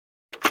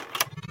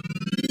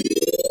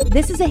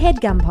This is a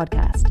HeadGum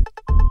podcast.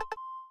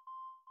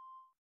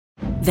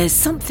 There's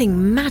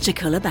something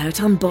magical about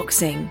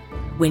unboxing.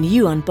 When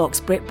you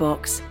unbox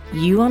BritBox,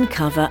 you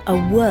uncover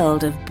a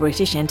world of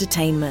British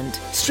entertainment.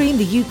 Stream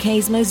the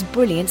UK's most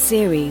brilliant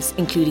series,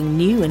 including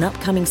new and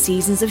upcoming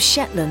seasons of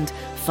Shetland,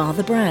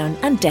 Father Brown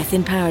and Death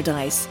in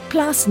Paradise.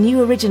 Plus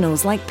new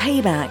originals like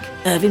Payback,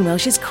 Irving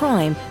Welsh's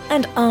Crime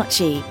and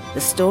Archie,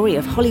 the story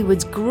of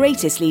Hollywood's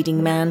greatest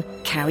leading man,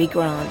 Cary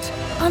Grant.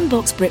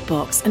 Unbox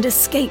BritBox and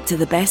escape to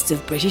the best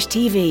of British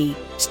TV.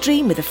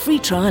 Stream with a free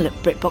trial at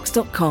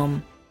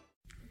BritBox.com.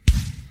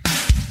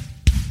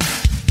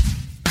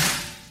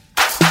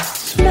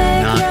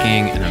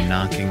 Knocking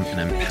and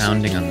I'm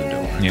pounding on the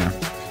door. Yeah.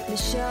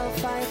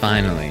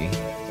 Finally,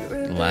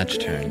 the latch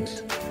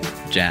turns.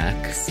 Jack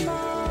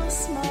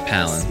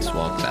Palance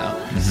walks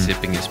out,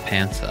 zipping his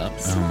pants up.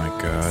 Oh my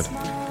god.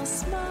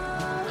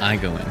 I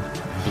go in.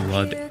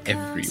 Blood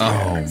everywhere.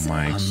 Oh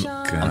my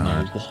god.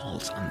 On the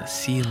walls, on the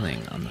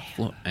ceiling, on the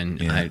floor.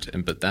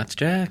 But that's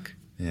Jack.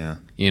 Yeah.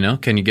 You know,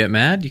 can you get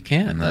mad? You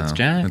can. No, That's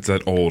Jack. It's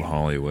that old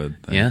Hollywood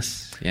thing.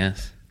 Yes.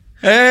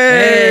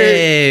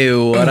 Hey!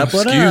 What up,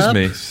 what Excuse up?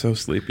 me. So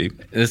sleepy.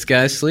 This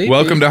guy's sleepy.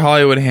 Welcome to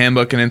Hollywood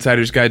Handbook, an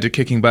insider's guide to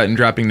kicking butt and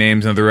dropping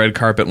names in the red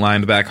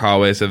carpet-lined back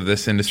hallways of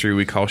this industry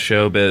we call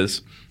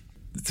showbiz.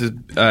 It's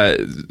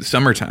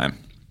summertime.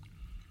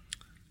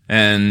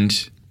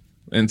 And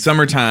in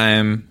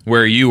summertime,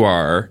 where you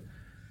are,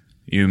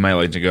 you might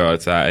like to go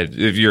outside.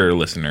 If you're a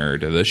listener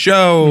to the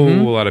show, a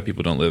lot of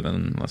people don't live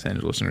in Los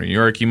Angeles or New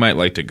York. You might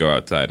like to go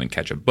outside and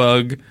catch a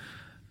bug.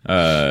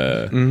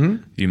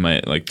 You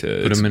might like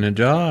to put them in a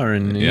jar,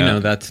 and you know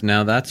that's your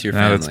family.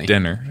 Now that's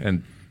dinner,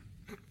 and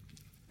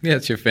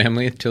it's your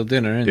family till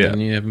dinner, and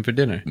then you have them for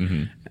dinner.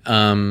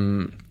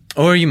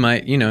 Or you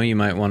might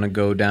want to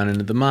go down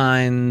into the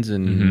mines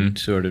and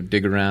sort of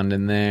dig around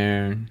in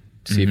there,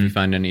 see if you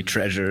find any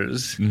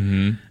treasures.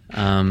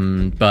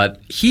 But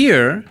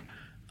here,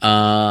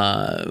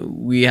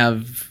 we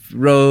have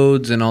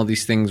roads and all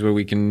these things where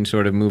we can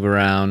sort of move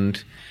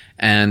around.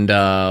 And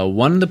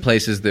one of the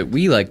places that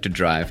we like to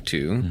drive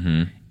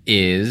to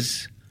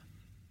is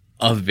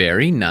a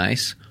very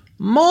nice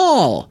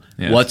mall.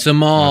 Yes. What's a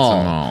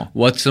mall?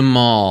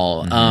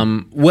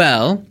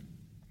 Well,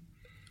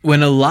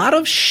 when a lot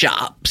of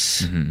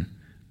shops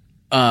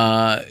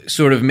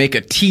sort of make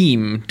a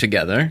team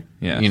together,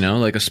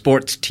 like a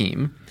sports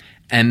team,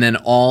 and then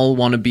all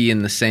want to be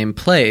in the same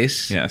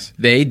place,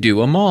 they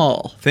do a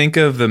mall. Think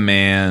of the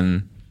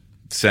man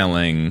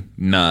selling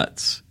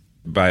nuts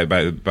by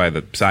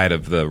the side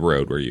of the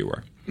road where you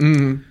were.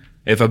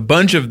 If a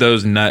bunch of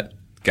those nut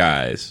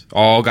guys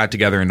all got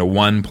together into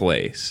one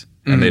place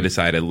and they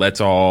decided, let's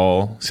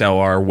all sell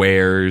our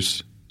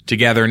wares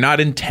together, not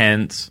in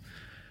tents,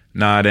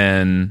 not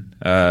in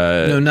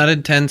not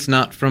in tents,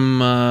 not from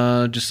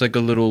just like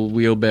a little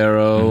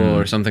wheelbarrow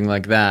or something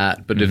like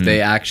that, but if they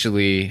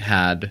actually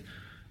had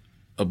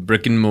a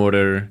brick and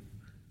mortar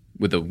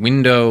with a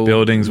window,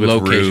 buildings with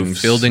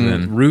roofs,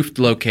 roofed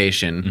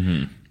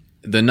location.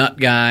 The nut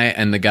guy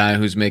and the guy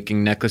who's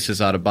making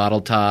necklaces out of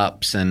bottle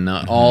tops and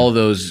all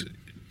those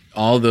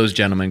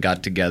gentlemen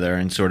got together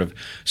and sort of.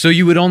 So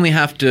you would only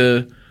have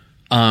to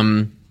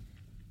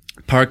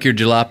park your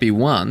jalopy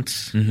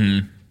once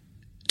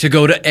to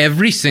go to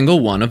every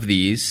single one of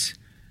these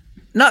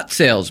nut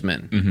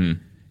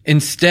salesmen.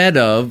 Instead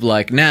of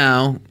like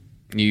now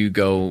you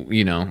go,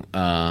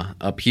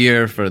 up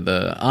here for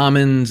the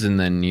almonds and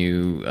then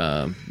you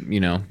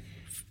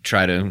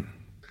try to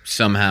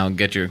somehow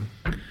get your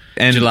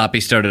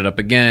jalopy started up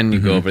again.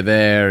 You go over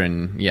there,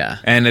 and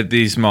And at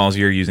these malls,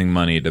 you're using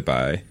money to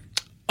buy.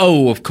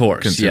 Oh, of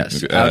course,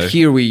 yes. Out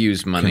here, we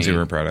use money,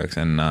 consumer products,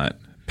 and not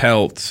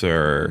pelts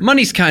or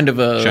money's kind of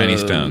a shiny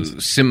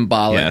stones,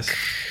 symbolic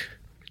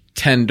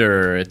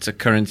tender. It's a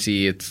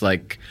currency. It's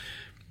like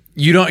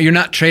you're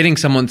not trading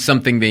someone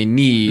something they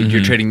need.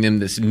 You're trading them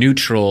this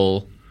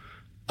neutral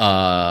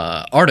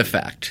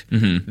artifact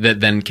that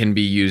then can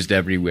be used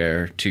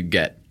everywhere to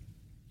get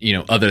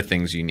other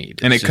things you need.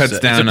 And it cuts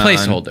down it's a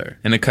placeholder.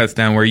 And it cuts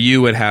down where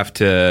you would have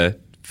to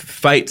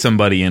fight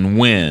somebody and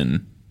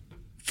win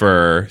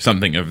for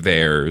something of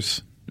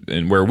theirs.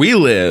 And where we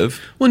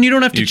live, well, and you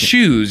don't have to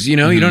choose. You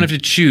don't have to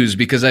choose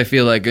because I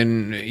feel like,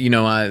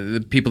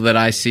 the people that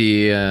I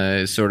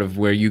see, sort of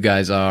where you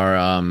guys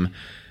are,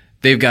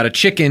 they've got a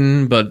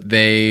chicken, but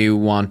they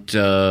want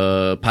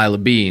a pile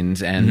of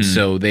beans, and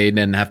so they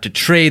then have to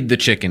trade the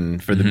chicken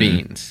for the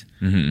beans.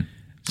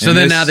 So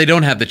then now they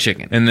don't have the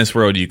chicken. In this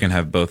world, you can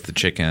have both the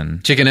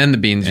chicken and the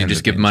beans. You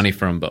just give money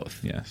for them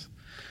both. Yes.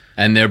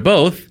 And they're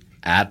both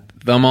at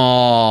the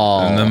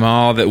mall. And the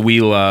mall that we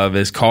love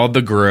is called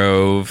The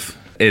Grove.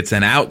 It's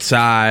an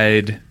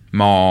outside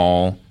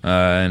mall,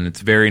 and it's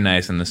very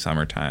nice in the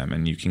summertime.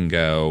 And you can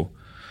go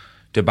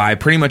to buy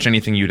pretty much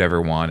anything you'd ever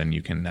want, and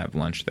you can have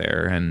lunch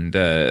there. And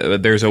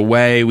there's a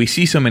way, we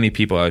see so many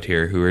people out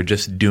here who are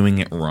just doing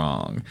it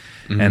wrong.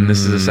 And this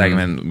is a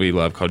segment we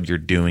love called You're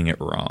Doing It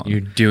Wrong. You're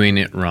doing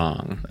it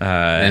wrong.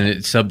 And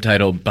it's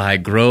subtitled, By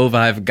Grove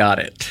I've Got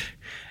It.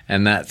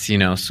 And that's,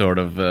 sort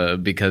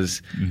of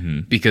because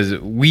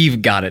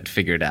we've got it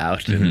figured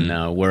out,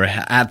 and we're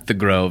at the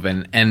Grove,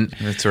 and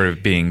it's sort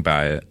of being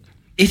by it.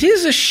 It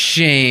is a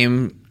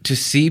shame to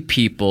see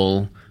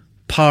people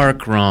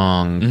park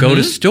wrong, go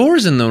to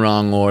stores in the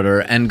wrong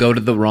order, and go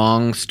to the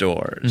wrong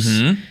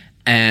stores.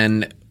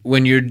 And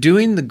when you're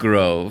doing the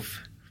Grove,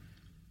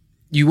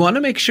 you want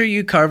to make sure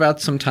you carve out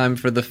some time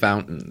for the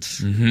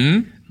fountains.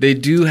 They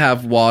do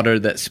have water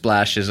that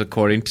splashes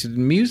according to the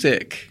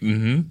music.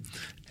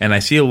 And I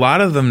see a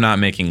lot of them not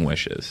making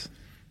wishes.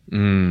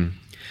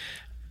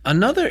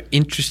 Another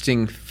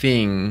interesting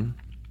thing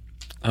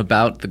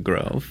about the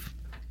Grove,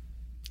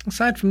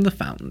 aside from the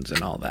fountains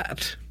and all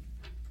that,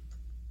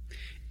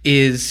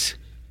 is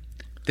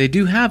they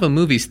do have a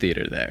movies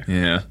theater there.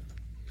 Yeah.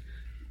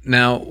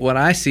 Now, what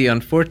I see,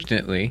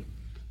 unfortunately,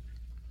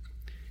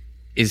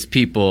 is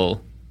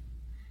people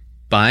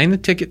buying the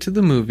ticket to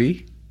the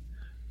movie,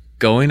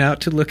 going out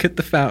to look at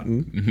the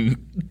fountain,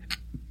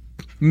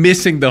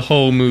 missing the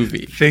whole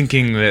movie.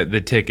 Thinking that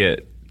the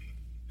ticket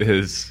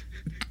is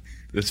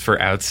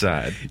for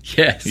outside.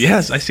 Yes.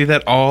 Yes, I see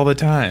that all the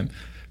time.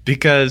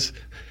 Because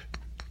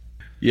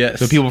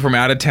so people from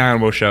out of town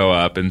will show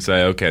up and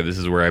say, okay, this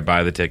is where I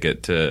buy the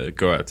ticket to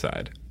go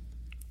outside.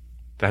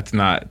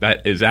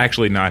 That is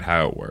actually not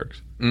how it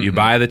works. You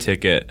buy the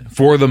ticket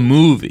for the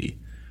movie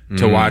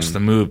to watch the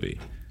movie.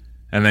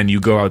 And then you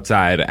go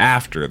outside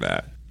after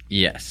that.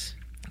 Yes.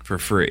 For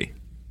free.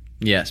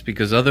 Yes,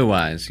 because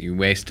otherwise you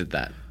wasted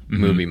that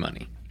movie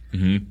money.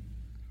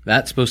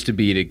 That's supposed to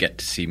be to get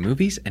to see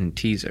movies and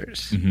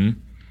teasers.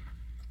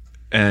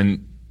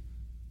 And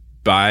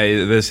by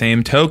the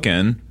same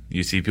token,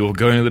 you see people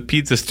going to the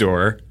pizza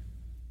store,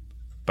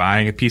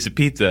 buying a piece of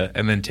pizza,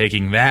 and then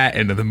taking that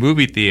into the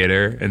movie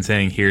theater and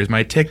saying, here's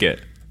my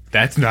ticket.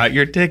 That's not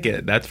your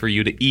ticket. That's for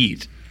you to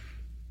eat.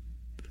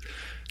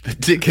 The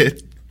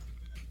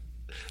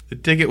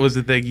ticket was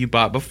the thing you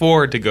bought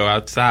before to go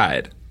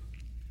outside.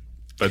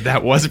 But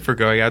that wasn't for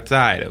going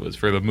outside. It was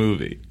for the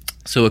movie.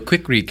 So a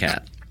quick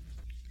recap.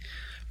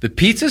 The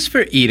pizza's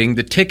for eating,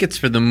 the ticket's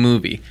for the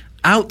movie.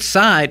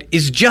 Outside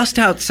is just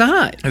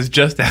outside. It's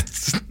just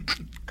outside.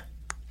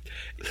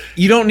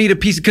 You don't need a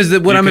piece, because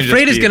what I'm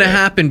afraid is going to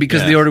happen,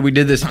 because the order we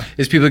did this,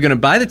 is people are going to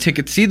buy the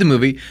ticket, see the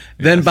movie,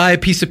 then buy a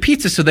piece of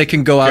pizza so they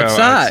can go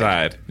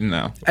outside.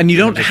 No. And you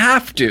don't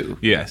have to.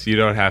 Yes, you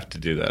don't have to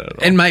do that at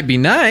all. It might be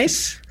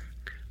nice,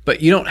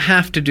 but you don't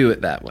have to do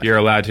it that way. You're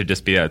allowed to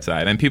just be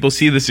outside. And people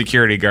see the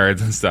security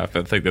guards and stuff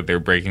and think that they're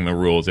breaking the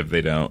rules if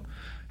they don't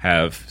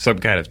have some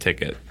kind of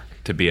ticket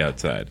to be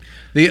outside.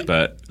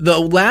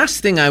 The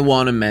last thing I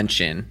want to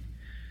mention,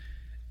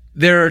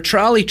 there are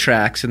trolley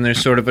tracks, and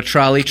there's sort of a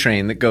trolley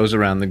train that goes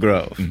around the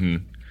Grove.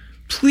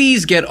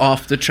 Please get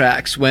off the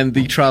tracks when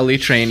the trolley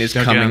train is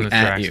coming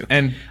at you.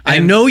 And I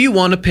know you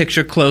want a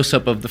picture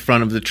close-up of the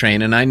front of the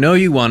train, and I know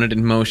you want it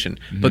in motion,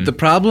 but the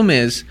problem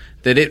is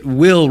that it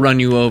will run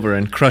you over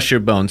and crush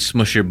your bones,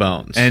 smush your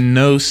bones. And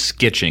no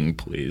skitching,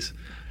 please.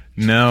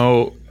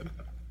 No.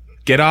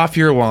 Get off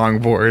your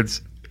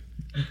longboards.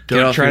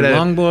 Don't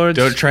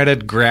try to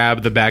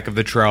grab the back of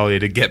the trolley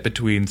to get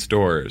between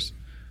stores.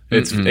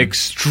 It's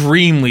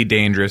extremely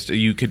dangerous.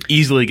 You could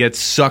easily get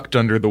sucked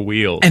under the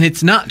wheel. And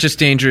it's not just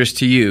dangerous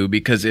to you,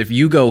 because if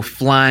you go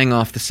flying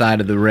off the side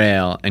of the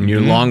rail and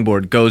your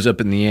longboard goes up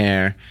in the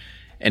air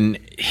and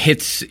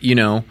hits,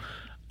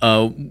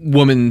 a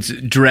woman's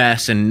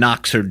dress and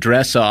knocks her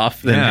dress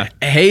off, then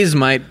Hayes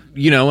might,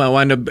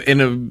 wind up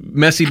in a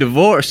messy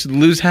divorce,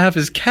 lose half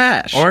his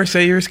cash. Or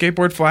say your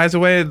skateboard flies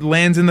away, it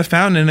lands in the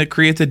fountain, and it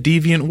creates a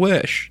deviant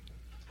wish.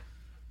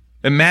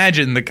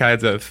 Imagine the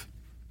kinds of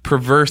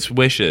perverse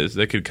wishes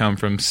that could come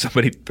from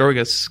somebody throwing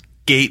a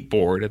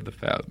skateboard at the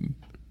fountain.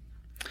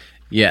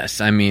 Yes,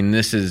 I mean,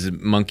 this is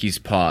monkey's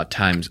paw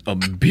times a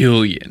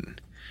billion.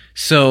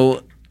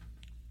 So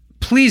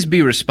please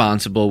be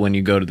responsible when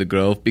you go to the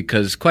Grove,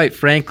 because quite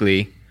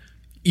frankly,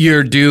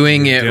 you're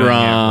doing it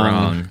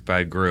wrong.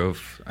 By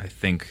Grove, I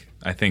think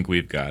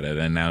we've got it,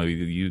 and now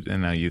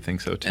you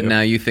think so too. And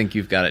now you think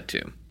you've got it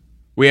too.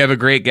 We have a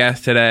great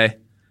guest today.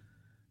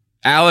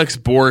 Alex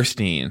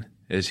Borstein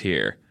is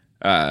here.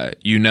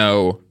 You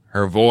know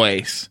her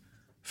voice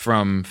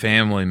from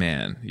Family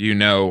Man. You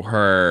know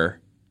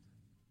her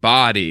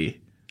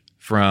body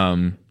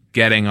from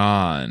Getting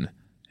On.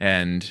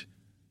 And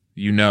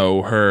you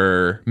know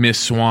her Miss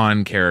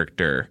Swan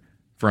character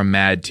from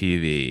Mad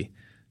TV.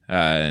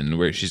 And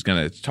where she's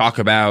going to talk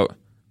about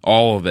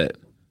all of it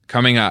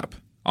coming up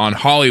on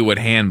Hollywood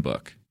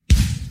Handbook.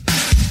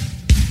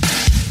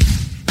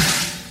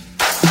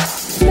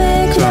 So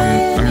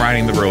I'm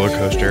riding the roller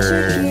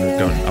coaster,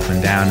 going up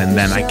and down, and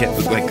then I get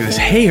like this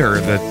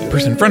hair. The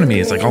person in front of me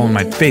is like all in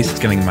my face. It's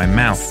getting in my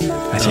mouth.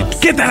 I say,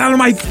 "Get that out of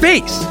my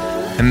face!"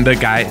 And the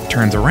guy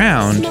turns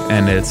around,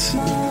 and it's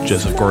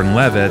Joseph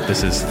Gordon-Levitt.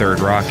 This is Third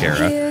Rock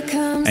era,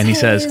 and he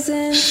says,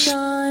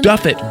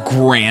 "Stuff it,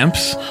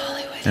 Gramps."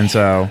 And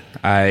so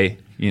I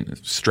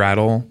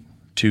straddle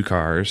two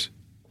cars,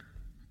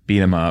 beat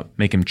him up,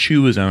 make him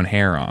chew his own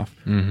hair off,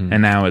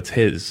 and now it's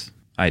his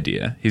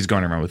idea. He's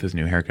going around with his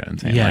new haircut and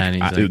saying, and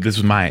he's like, this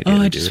was my idea.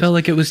 I just felt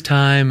like it was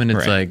time. And it's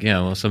Right. like, yeah,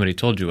 well, somebody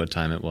told you what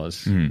time it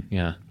was.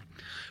 Yeah.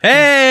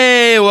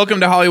 Hey, welcome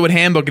to Hollywood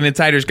Handbook, an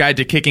insider's guide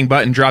to kicking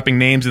butt and dropping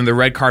names in the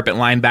red carpet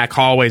lined back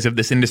hallways of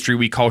this industry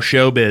we call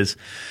showbiz.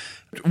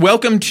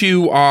 Welcome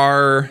to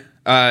our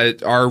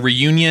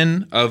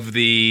reunion of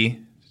the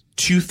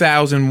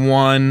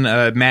 2001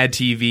 Mad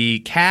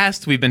TV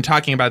cast. We've been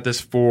talking about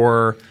this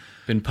for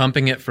Been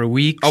pumping it for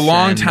weeks. a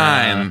long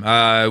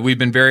time. We've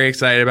been very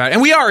excited about it,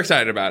 and we are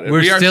excited about it.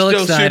 We're we are still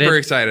excited. super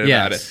excited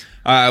about it.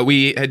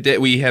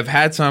 We have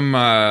had some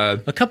a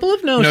couple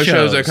of no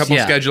shows, a couple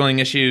scheduling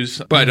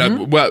issues,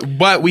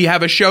 but we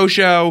have a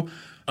show,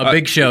 a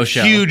big show,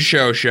 huge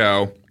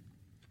show.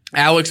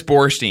 Alex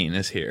Borstein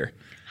is here.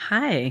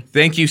 Hi.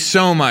 Thank you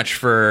so much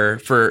for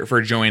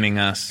joining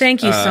us.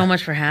 Thank you so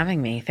much for having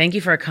me. Thank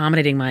you for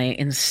accommodating my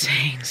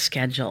insane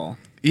schedule.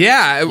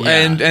 Yeah.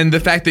 And the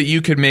fact that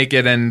you could make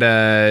it, and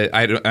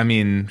I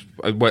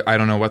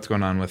don't know what's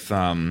going on with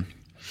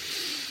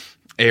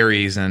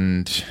Aries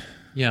and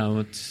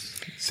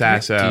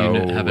Sasso. Do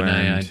you have any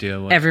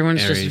idea what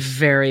Everyone's Aries? just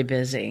very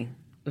busy.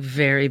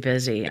 Very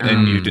busy.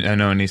 And you don't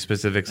know any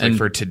specifics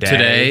for today?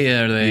 Today,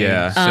 are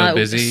they so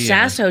busy?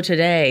 Sasso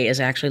today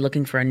is actually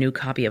looking for a new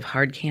copy of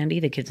Hard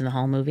Candy, the Kids in the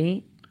Hall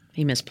movie.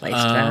 He misplaced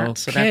that,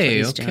 so that's what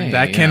he's doing.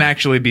 That can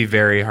actually be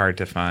very hard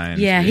to find.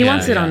 Yeah, he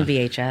wants it on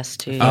VHS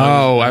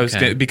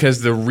too.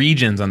 Because the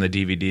regions on the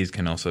DVDs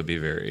can also be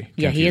very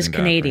he is confusing to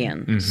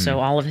Canadian, operate.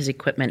 so all of his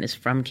equipment is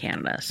from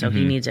Canada. So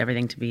he needs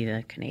everything to be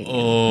the Canadian.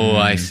 Oh,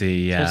 I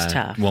see. Yeah, So it's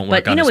tough. Won't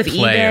work But on with his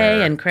player.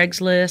 eBay and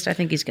Craigslist, I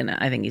think he's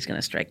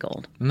gonna strike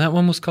gold. And that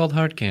one was called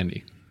Hard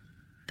Candy.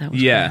 That was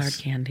called Hard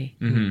Candy.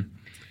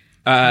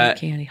 Hard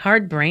candy,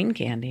 hard brain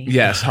candy.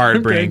 Yes,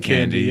 hard brain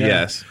candy.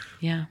 Yes.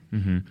 Yeah.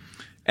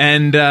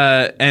 And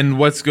Nicole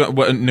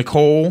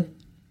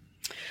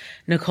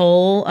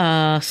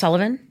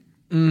Sullivan.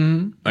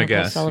 I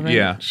guess. Sullivan.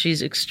 Yeah.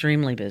 She's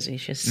extremely busy.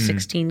 She has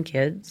 16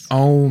 kids.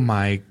 Oh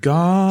my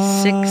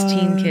God.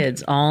 16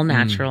 kids, all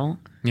natural.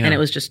 Yeah. And it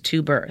was just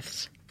 2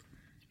 births.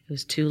 It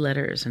was 2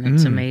 litters, and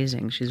it's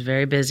amazing. She's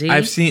very busy.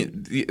 I've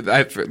seen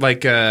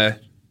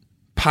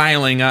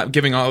piling up,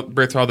 giving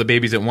birth to all the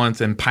babies at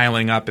once and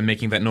piling up and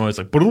making that noise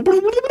like.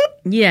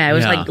 Yeah, it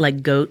was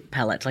like goat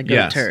pellets, like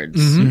goat turds.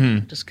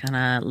 Just kind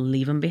of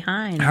leave them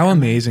behind. How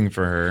amazing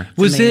for her.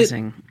 Was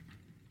amazing.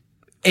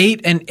 it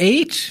 8 and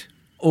 8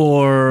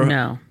 or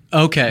No.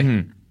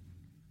 Okay.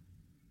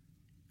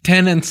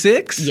 10 and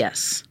 6?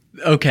 Yes.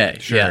 Okay.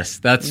 Sure. Yes,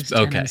 It that's was 10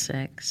 okay. and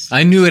 6.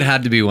 I knew it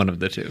had to be one of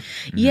the two.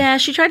 Yeah,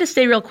 she tried to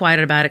stay real quiet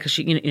about it because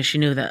she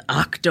knew the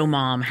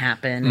Octomom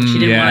happened, and she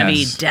didn't want to be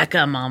Yes.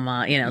 Deca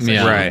Mama.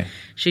 So Right.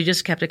 she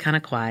just kept it kind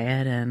of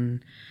quiet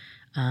and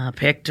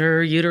picked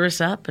her uterus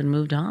up and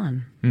moved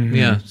on.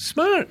 Yeah,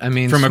 smart. I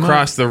mean, From smart.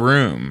 across the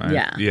room.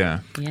 Yeah.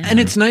 And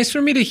it's nice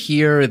for me to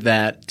hear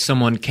that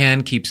someone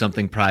can keep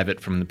something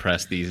private from the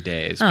press these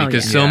days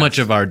because so much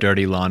of our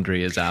dirty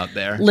laundry is out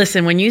there.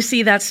 Listen, when you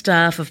see that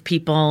stuff of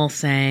people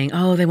saying,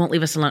 "Oh, they won't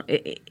leave us alone,"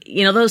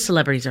 those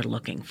celebrities are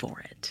looking for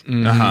it.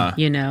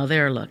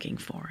 They're looking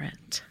for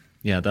it.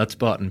 Yeah, that's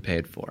bought and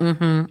paid for.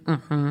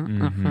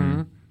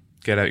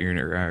 Get out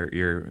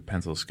your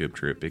pencil scoop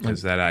troop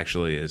because that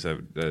actually is a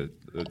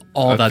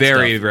All that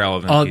very stuff.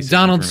 relevant piece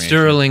Donald of information.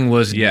 Sterling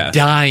was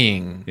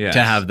dying Yes.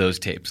 to have those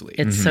tapes leaked.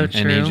 It's so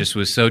true. And he just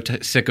was so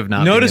sick of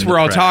not Notice being in we're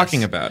the all press.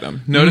 talking about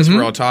him. Notice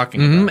we're all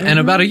talking about him. And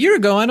about a year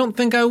ago, I don't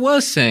think I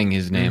was saying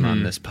his name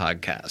on this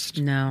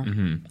podcast. No,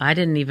 I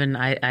didn't even.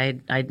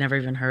 I'd never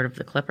even heard of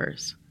the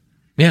Clippers.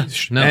 Yeah,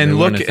 no, and they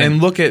weren't a thing.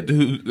 look at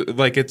who,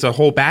 like, it's a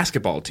whole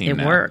basketball team. It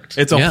now. worked.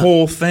 It's a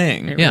whole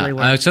thing. It Yeah, really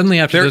worked. suddenly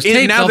after They're those in-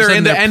 tapes, now all of a they're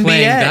in sudden the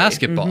playing NBA.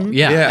 basketball.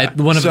 Yeah, Yeah. at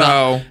one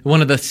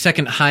of the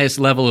second highest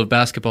level of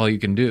basketball you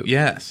can do.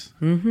 Yes.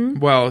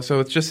 Well, so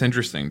it's just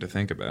interesting to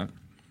think about.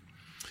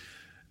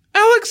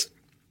 Alex,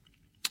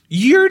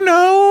 you're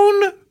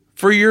known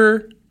for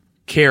your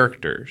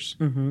characters.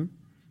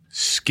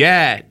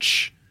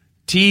 Sketch,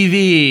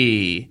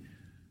 TV,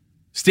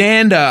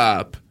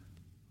 stand-up,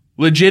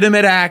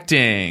 legitimate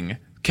acting,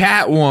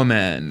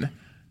 Catwoman.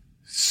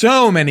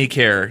 So many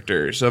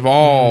characters of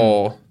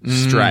all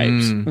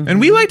stripes. And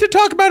we like to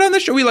talk about on the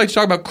show, we like to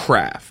talk about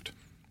craft.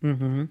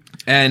 And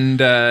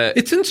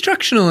It's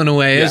instructional in a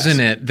way, Yes.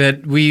 isn't it?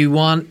 That we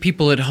want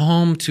people at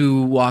home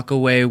to walk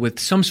away with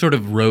some sort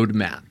of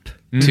roadmap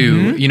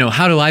to,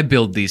 how do I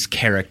build these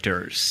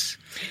characters?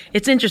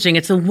 It's interesting.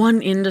 It's the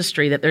one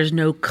industry that there's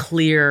no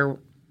clear,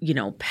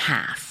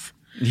 path.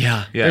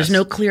 Yeah. Yes. There's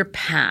no clear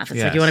path. It's like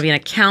Yes. you want to be an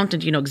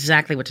accountant, you know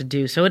exactly what to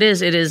do. So it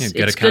is. get a It's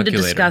good to calculator.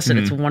 discuss it.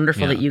 It's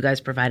wonderful Yeah. that you guys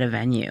provide a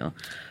venue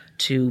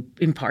to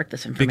impart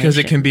this information. because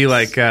it can be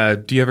like,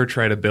 do you ever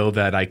try to build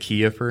that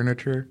IKEA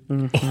furniture?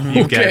 You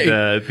get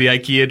the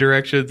IKEA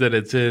directions and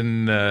it's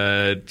in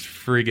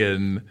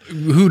friggin'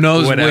 Who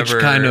knows Whatever.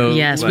 which kind of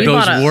Yes, we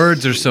those bought a-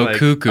 words are so like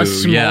cuckoo. a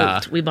smolt. Yeah.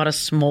 We bought a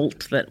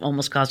smolt that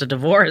almost caused a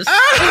divorce.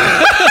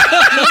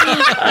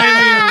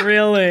 I mean,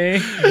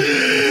 really.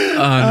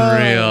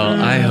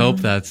 Unreal. I hope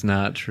that's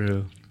not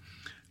true.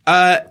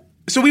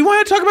 So we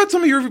want to talk about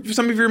some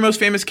of your most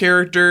famous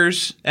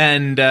characters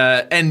and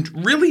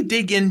really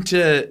dig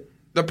into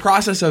the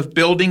process of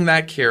building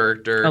that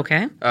character.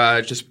 Okay.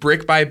 Just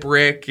brick by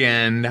brick,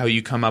 and how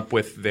you come up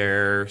with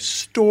their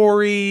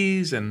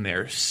stories and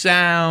their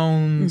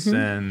sounds.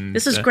 And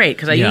this is great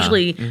because I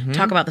usually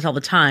talk about this all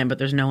the time, but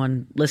there's no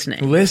one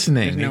listening. There's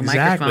no Exactly.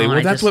 microphone.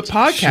 Well, that's what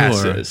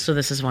podcast is. So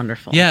this is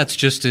wonderful. Yeah, it's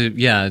just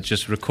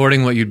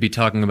recording what you'd be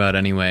talking about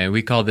anyway.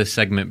 We call this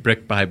segment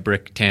Brick by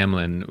Brick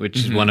Tamlin, which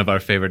is one of our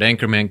favorite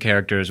Anchorman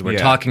characters. We're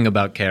talking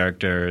about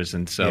characters,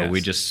 and so we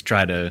just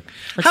try to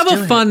have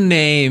a fun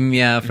name,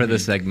 for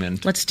the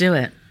segment. Let's do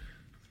it.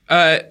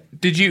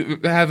 Did you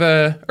have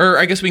or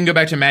I guess we can go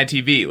back to Mad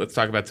TV. Let's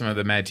talk about some of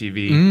the Mad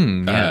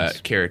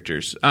TV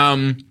characters.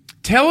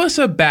 Tell us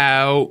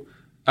about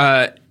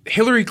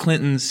Hillary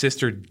Clinton's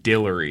sister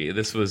Dillery.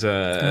 This was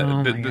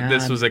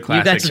this was a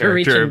classic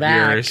character of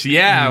yours.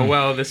 Yeah,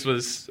 well, this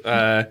was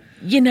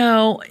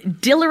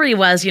Dillery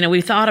was,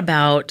 we thought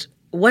about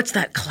what's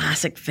that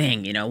classic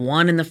thing,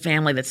 one in the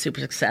family that's super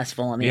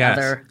successful and the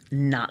other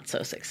not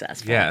so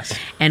successful. Yes.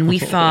 And we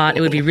thought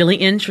it would be really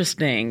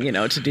interesting,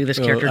 to do this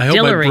character, I hope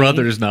Dillery. my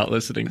brother's not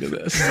listening to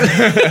this.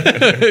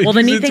 Well,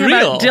 the neat thing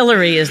about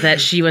Dillery is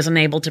that she was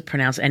unable to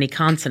pronounce any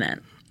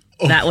consonant.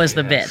 That was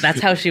the bit. That's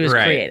how she was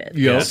created.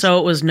 Yes. So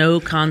it was no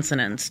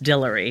consonants,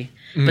 Dillery.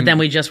 But then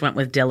we just went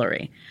with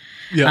Dillery.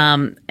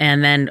 Yeah.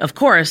 And then, of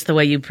course, the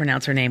way you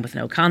pronounce her name with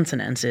no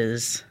consonants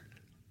is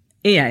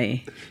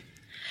Iai.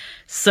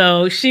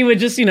 So she would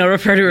just,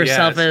 refer to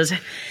herself as,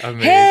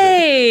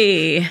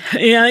 hey,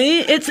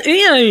 Iai, it's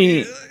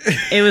Iai.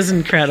 It was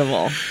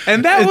incredible.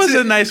 And that was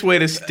a nice way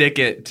to stick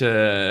it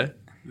to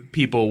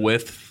people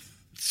with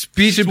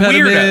speech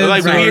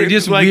impediments, weird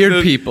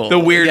people. The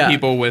weird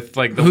people with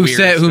the who weird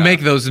stuff. Who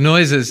make those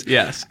noises.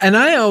 Yes. And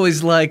I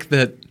always like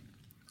that.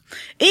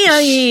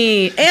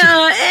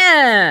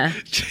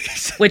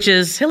 Which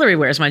is Hillary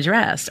wears my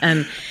dress.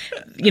 And,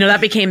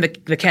 that became the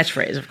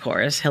catchphrase, of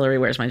course. Hillary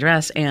wears my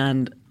dress.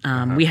 And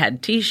we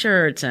had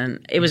T-shirts,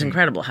 and it was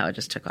incredible how it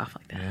just took off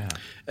like that. Yeah.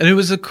 And it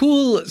was a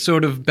cool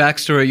sort of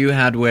backstory you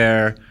had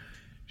where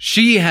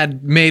she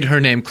had made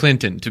her name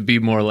Clinton to be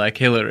more like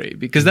Hillary,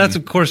 because that's,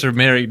 of course, her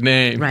married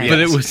name. Right. But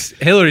it was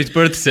Hillary's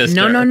birth sister.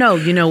 No.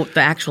 The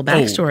actual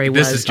backstory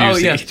was... This is juicy. Oh,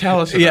 yes. Tell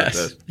us about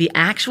this. The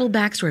actual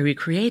backstory we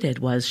created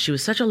was she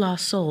was such a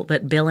lost soul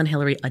that Bill and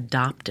Hillary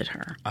adopted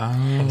her.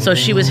 Oh. So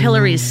she was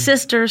Hillary's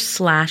sister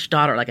 /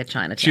 daughter, like a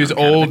Chinatown. She was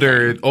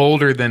older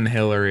than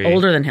Hillary.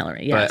 Older than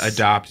Hillary, yes. But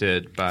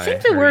adopted by I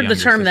think the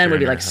term then would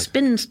be like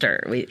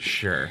spinster.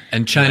 Sure.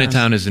 And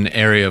Chinatown is an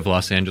area of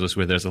Los Angeles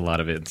where there's a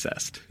lot of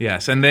incest.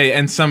 Yes,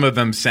 and some of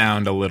them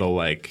sound a little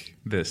like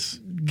this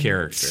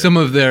character. Some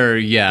of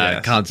their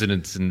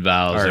consonants and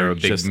vowels are a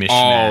big mishmash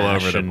all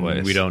over the place.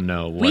 And we don't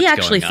know what's we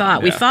actually going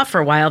on. We thought for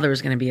a while there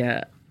was going to be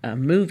a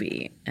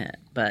movie,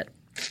 but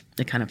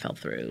it kind of fell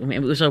through. I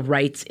mean, it was a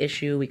rights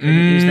issue. We couldn't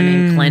use the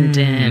name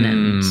Clinton,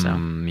 and so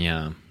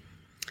yeah.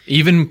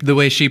 Even the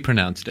way she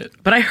pronounced it.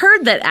 But I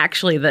heard that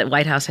actually the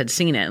White House had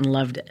seen it and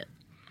loved it.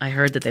 I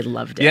heard that they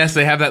loved it. Yes,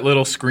 they have that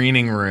little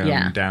screening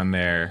room down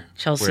there.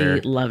 Chelsea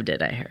loved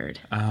it, I heard.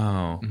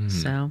 Oh.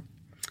 So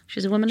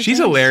she's a woman of She's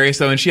taste. hilarious,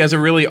 though, and she has a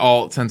really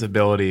alt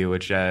sensibility,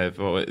 which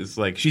is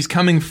like, she's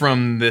coming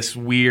from this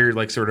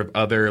weird, sort of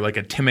other,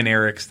 a Tim and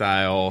Eric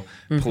style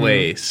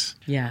place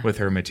with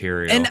her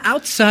material. And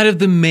outside of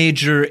the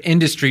major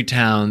industry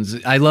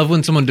towns, I love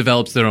when someone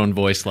develops their own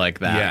voice like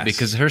that,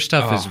 because her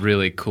stuff is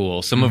really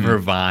cool. Some of her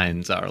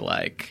vines are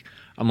like...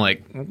 I'm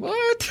like,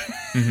 what?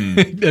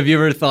 Have you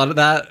ever thought of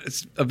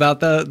that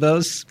about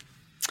those?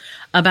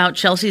 About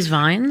Chelsea's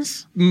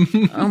vines?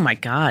 Oh my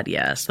God,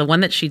 yes. The one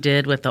that she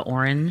did with the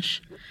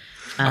orange.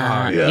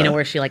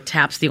 Where she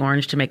taps the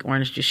orange to make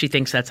orange juice. She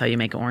thinks that's how you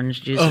make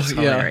orange juice. It's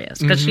hilarious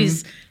because she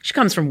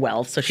comes from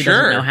wealth, so she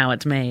doesn't know how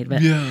it's made.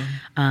 But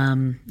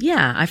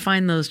I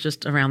find those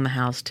just around the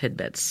house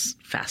tidbits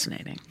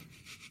fascinating.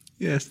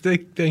 Yes,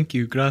 thank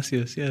you,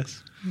 gracias.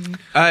 Yes,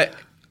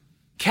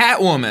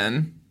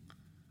 Catwoman.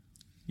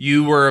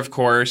 You were, of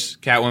course,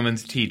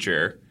 Catwoman's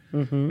teacher,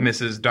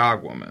 Mrs.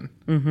 Dogwoman.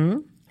 Mm-hmm.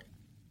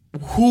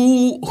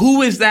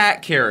 Who is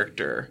that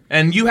character?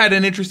 And you had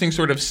an interesting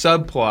sort of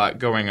subplot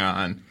going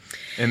on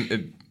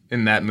in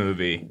that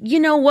movie.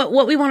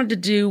 What we wanted to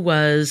do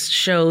was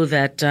show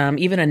that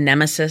even a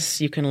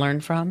nemesis you can learn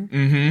from.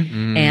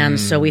 Mm-hmm. And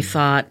so we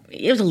thought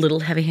it was a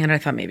little heavy-handed. I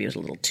thought maybe it was a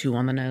little too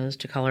on the nose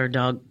to call her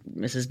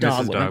Mrs.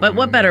 Dogwoman. But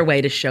what better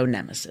way to show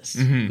nemesis?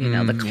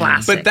 The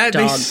classic. But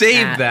they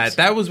saved that.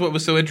 That was what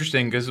was so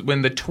interesting, because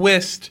when the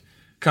twist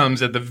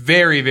comes at the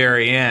very,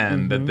 very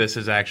end, that this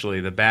is actually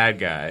the bad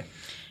guy.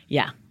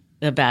 Yeah,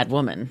 the bad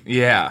woman.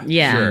 Yeah,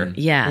 sure.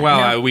 Yeah.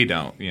 Well, we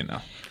don't,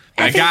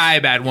 Bad guy,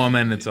 bad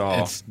woman, it's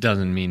all. It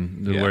doesn't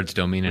mean, the words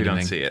don't mean anything. We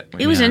don't see it.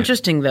 It was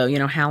interesting, though.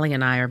 Hallie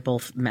and I are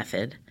both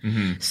method.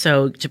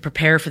 So to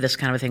prepare for this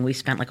kind of a thing, we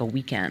spent a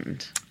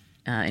weekend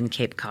in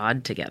Cape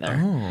Cod together,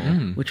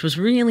 which was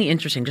really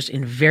interesting, just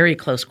in very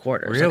close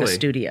quarters, like a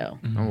studio.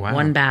 Oh, wow.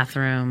 One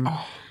bathroom.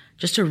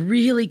 just to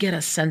really get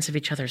a sense of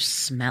each other's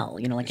smell,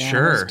 like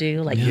animals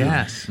do. Like,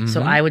 yes.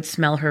 So I would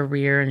smell her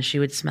rear and she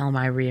would smell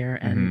my rear.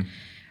 And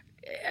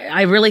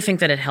I really think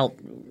that it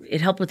helped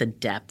with the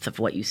depth of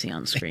what you see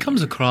on screen. It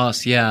comes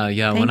across, yeah.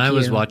 When I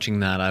was you. watching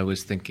that, I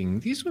was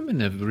thinking, these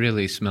women have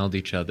really smelled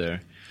each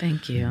other.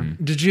 Thank you.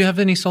 Did you have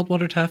any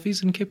saltwater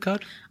taffies in Cape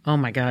Cod? Oh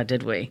my God,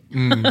 did we?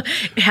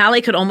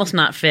 Hallie could almost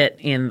not fit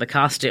in the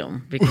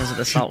costume because of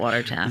the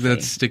saltwater taffy.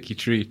 That's a sticky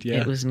treat, yeah.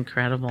 It was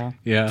incredible.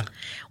 Yeah.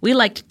 We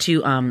liked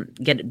to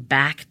get it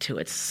back to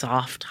its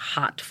soft,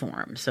 hot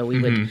form. So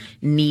we would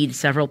knead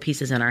several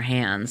pieces in our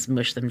hands,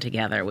 mush them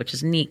together, which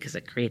is neat because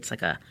it creates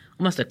like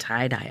almost a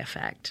tie-dye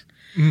effect.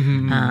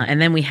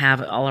 And then we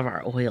have all of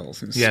our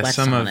oils and sweats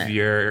some on of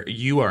it.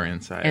 you are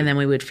inside. And then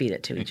we would feed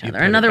it to each other.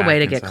 put it Another way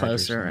to back get inside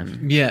closer. yourself.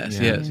 And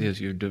Yes.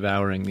 You're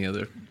devouring the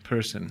other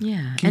person.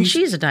 yeah, and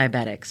she's a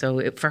diabetic,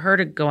 so for her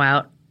to go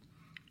out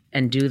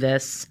and do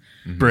this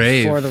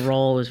Brave. for the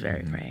role was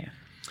very brave.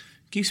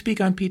 Can you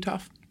speak on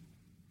Pitoff?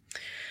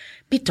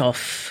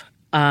 Pitoff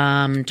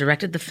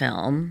directed the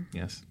film.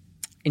 Yes.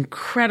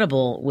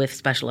 Incredible with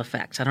special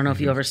effects. I don't know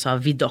if you ever saw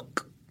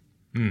Vidok.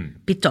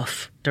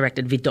 Pitoff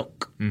directed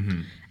Vidok.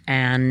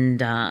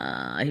 And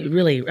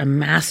really a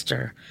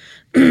master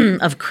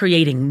of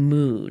creating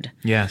mood.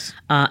 Yes.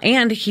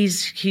 And he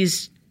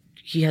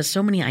has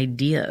so many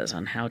ideas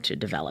on how to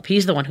develop.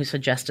 He's the one who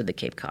suggested the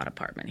Cape Cod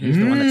apartment. He's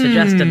the one that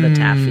suggested the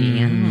taffy.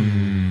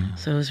 And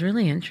so it was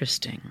really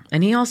interesting.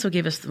 And he also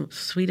gave us the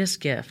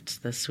sweetest gifts,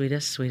 the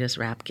sweetest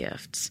wrap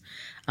gifts.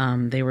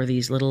 They were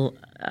these little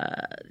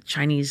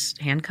Chinese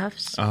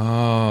handcuffs.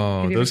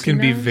 Oh, you those ever can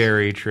seen be those?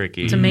 very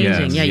tricky. It's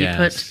amazing. Yes, Yeah,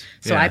 yes,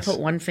 I yes. put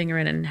one finger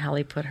in and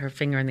Hallie put her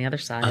finger in the other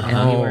side.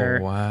 And we were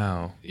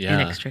wow.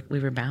 Yeah. we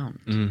were bound.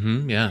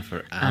 Yeah,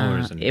 for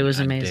hours and it was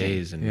and amazing.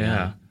 days. And,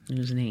 Yeah. It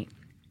was neat.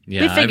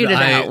 Yeah, We figured it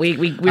out. We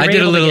were I did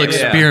a able to little get it.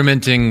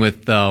 experimenting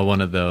with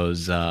one of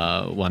those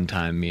one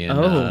time, me and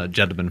Oh. a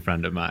gentleman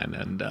friend of mine,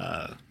 and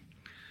They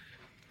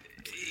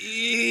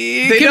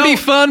it can be don't-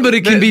 fun, but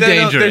it can be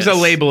dangerous. There's a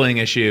labeling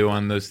issue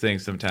on those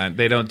things sometimes.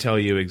 They don't tell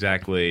you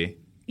exactly.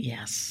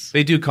 Yes.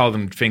 They do call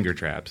them finger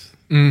traps,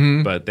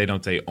 but they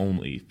don't say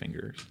only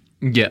fingers.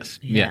 Yes.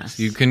 Yes.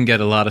 You can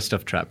get a lot of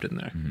stuff trapped in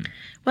there.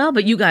 Well,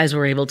 but you guys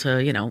were able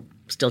to,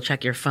 still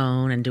check your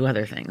phone and do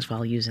other things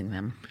while using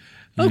them.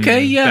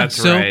 Okay, yeah. That's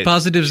so right.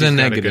 positives She's and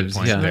got a good negatives.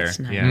 point Yeah. there. That's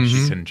nice. Yeah,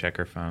 she couldn't check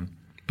her phone.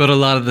 But a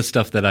lot of the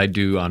stuff that I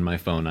do on my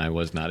phone, I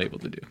was not able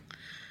to do.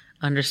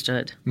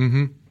 Understood.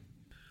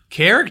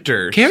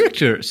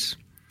 Characters.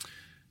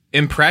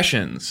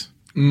 Impressions.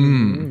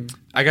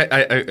 I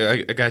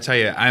gotta tell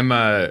you,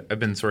 I've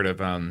been sort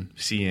of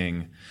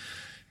seeing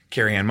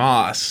Carrie Ann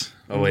Moss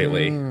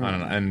lately,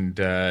 and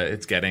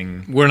it's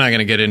getting. We're not going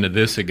to get into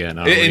this again,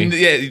 are we? And,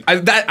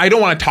 yeah, I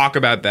don't want to talk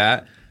about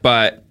that,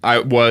 but I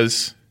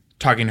was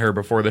talking to her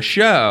before the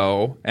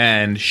show,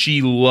 and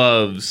she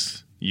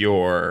loves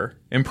your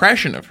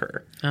impression of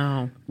her.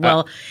 Oh,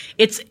 well,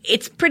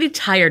 it's pretty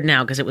tired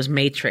now because it was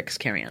Matrix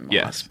Carrie Ann Moss.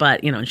 Yes.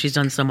 But, and she's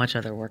done so much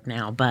other work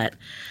now. But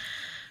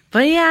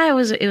yeah, it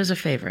was a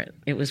favorite.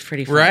 It was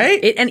pretty fun. Right?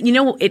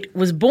 It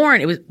was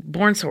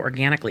born so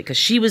organically because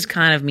she was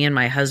kind of me and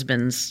my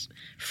husband's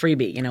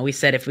freebie. We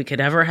said if we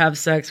could ever have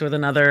sex with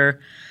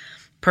another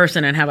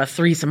person and have a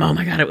threesome, oh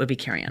my God, it would be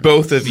Carrie Ann Moss.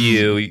 Both of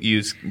you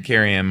use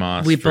Carrie Ann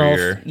Moss for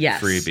your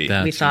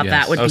freebie. We thought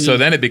that would be. Oh, so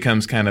then it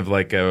becomes kind of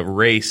like a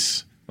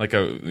race, like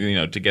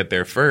to get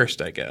there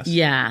first, I guess.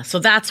 Yeah, so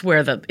that's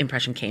where the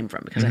impression came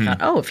from because I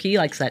thought, if he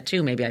likes that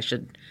too, maybe I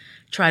should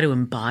try to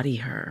embody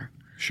her.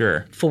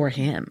 Sure. For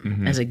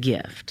him as a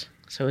gift.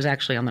 So it was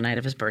actually on the night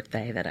of his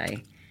birthday that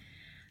I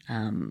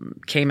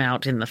came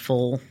out in the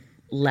full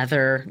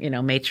leather,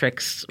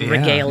 Matrix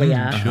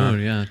regalia. Sure,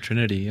 yeah.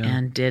 Trinity, yeah.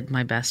 And did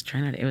my best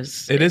Trinity.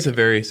 It is a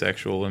very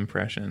sexual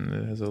impression.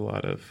 It has a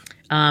lot of.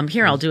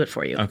 Here, I'll do it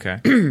for you. Okay.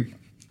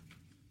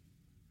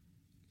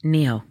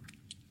 Neo.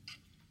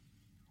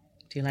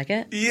 Do you like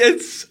it?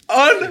 It's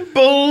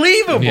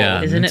unbelievable.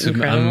 Yeah, Isn't it it's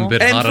incredible? a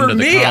bit And hot for under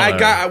the me,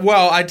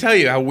 collar. I tell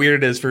you how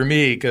weird it is for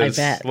me because,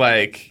 I bet.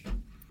 like,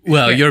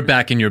 Well, you're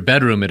back in your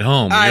bedroom at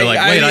home. I- You're like,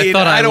 I wait, I mean,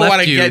 thought I don't left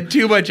wanna you. get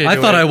too much into I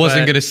thought it, I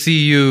wasn't but- going to see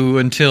you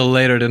until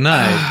later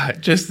tonight.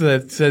 just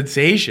the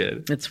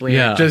sensation. It's weird.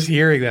 Yeah. Just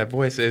hearing that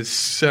voice is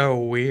so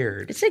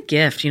weird. It's a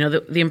gift.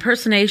 The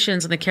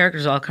impersonations and the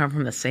characters all come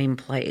from the same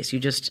place.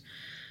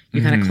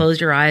 You kind of close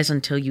your eyes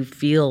until you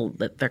feel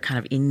that they're kind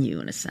of in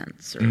you in a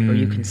sense, or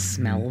you can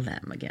smell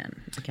them again.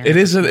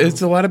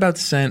 It's a lot about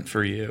scent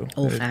for you.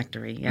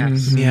 Olfactory,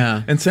 yes.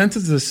 Yeah. And scent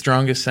is the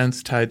strongest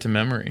sense tied to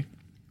memory.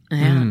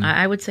 Yeah,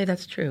 I would say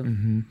that's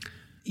true.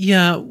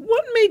 Yeah.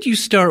 What made you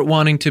start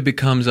wanting to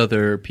become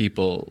other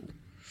people?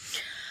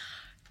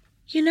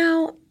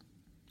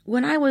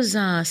 When I was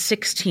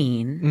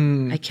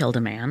 16, I killed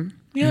a man.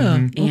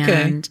 Yeah.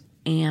 Okay.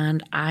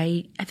 And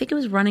I think it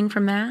was running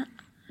from that.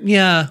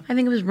 Yeah. I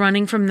think it was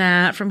running from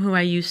that, from who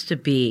I used to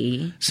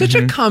be. Such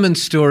a common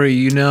story,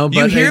 you know.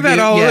 You But hear that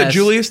all. yes.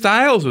 Julia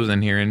Stiles was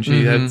in here, and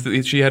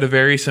she had a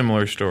very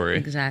similar story.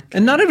 Exactly.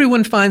 And not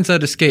everyone finds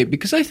that escape,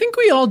 because I think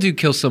we all do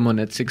kill someone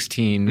at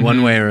 16,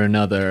 one way or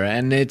another.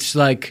 And it's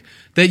like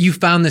that you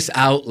found this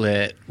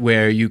outlet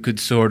where you could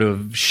sort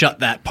of shut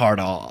that part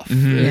off.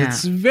 Yeah.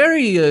 It's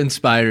very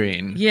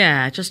inspiring.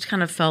 Yeah, it just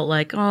kind of felt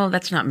like, oh,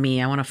 that's not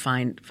me. I want to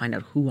find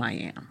out who I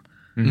am.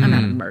 I'm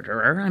not a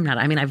murderer. I'm not.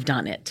 I mean, I've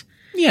done it.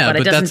 Yeah, But it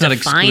but that's doesn't not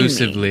define me.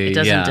 exclusively. It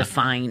doesn't yeah.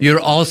 define me. You're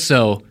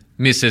also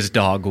Mrs.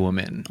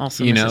 Dogwoman.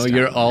 Also you know, Mrs.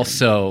 you're Dogwoman.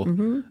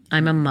 also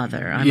I'm a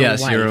mother. I'm Yes,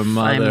 a wife. you're a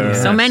mother. I'm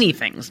so Yes. many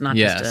things, not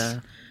Yes. just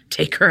a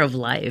taker of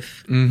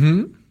life.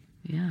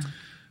 Yeah.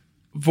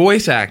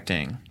 Voice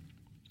acting.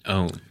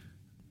 oh.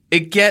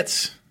 It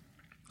gets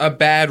a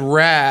bad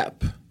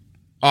rap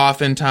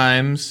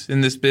oftentimes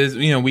in this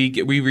business. You know,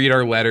 we read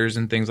our letters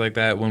and things like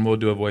that when we'll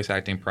do a voice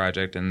acting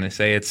project, and they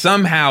say it's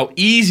somehow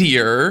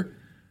easier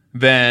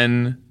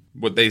than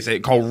what they say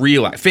call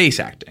real face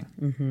acting.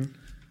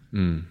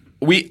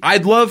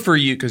 I'd love for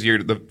you, because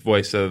you're the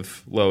voice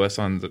of Lois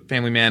on the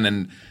Family Man,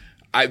 and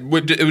it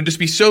would just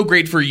be so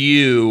great for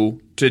you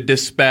to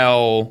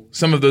dispel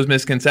some of those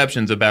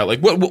misconceptions about like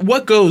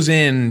what goes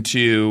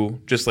into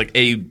just like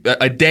a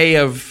day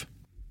of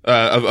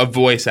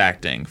voice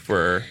acting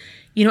for.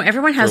 You know,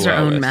 everyone has their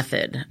Lois. own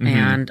method,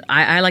 and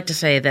I like to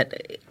say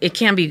that it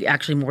can be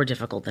actually more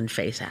difficult than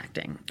face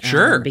acting.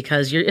 Sure.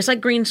 Because it's like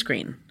green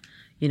screen.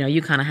 You know,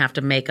 you kind of have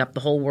to make up the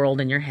whole world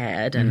in your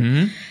head,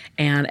 and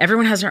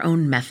everyone has their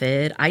own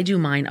method. I do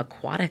mine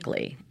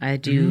aquatically.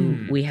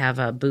 We have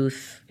a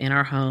booth in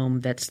our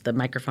home that's the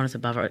microphone is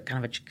above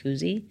kind of a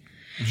jacuzzi.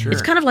 Sure.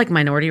 It's kind of like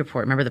Minority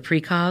Report. Remember the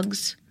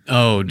precogs?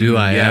 Oh, do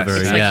I Yes. ever?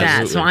 It's Like yes.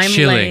 that. So I'm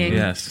Chilling. laying.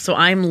 Yes. So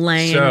I'm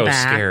laying So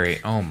back. scary.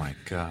 Oh my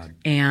God.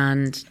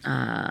 And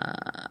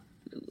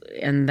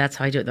that's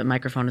how I do it. The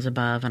microphone is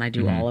above, and I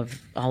do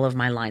all of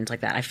my lines like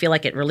that. I feel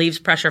like it relieves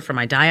pressure from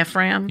my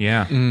diaphragm.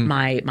 Yeah.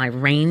 My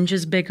range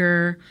is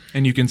bigger,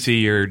 And you can see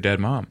your dead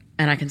mom.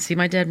 and I can see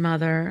my dead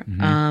mother.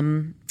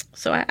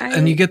 So I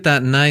And you get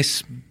that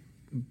nice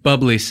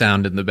bubbly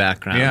sound in the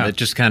background Yeah. that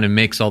just kind of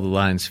makes all the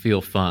lines feel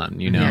fun,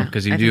 you know, Yeah,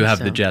 because you I do think have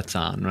so. the jets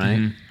on,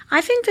 right?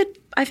 I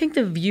think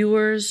the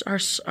viewers are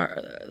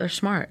they're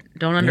smart.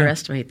 Don't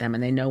underestimate them,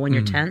 and they know when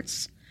you're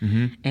tense.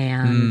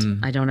 And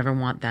I don't ever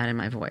want that in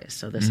my voice,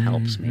 so this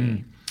helps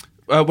me.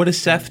 What does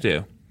Seth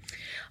do?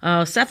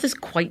 Oh, Seth is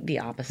quite the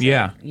opposite.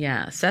 Yeah.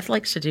 Yeah. Seth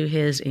likes to do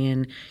his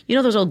in, you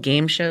know, those old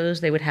game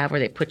shows they would have where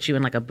they put you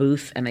in like a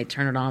booth and they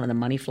turn it on and the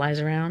money flies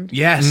around?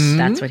 Yes.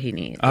 That's what he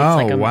needs. Oh,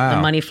 it's like wow.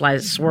 the money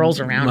swirls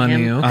around Money,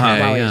 him okay,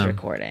 while yeah. he's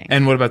recording.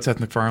 And what about Seth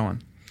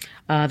MacFarlane?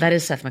 That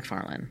is Seth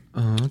MacFarlane.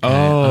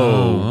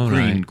 all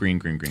green, right.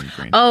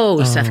 green.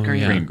 Oh, Seth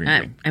Green. yeah.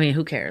 Green. I mean,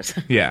 who cares?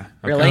 Yeah. Okay.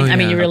 Really? Oh, I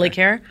mean, yeah. you really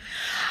care?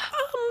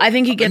 I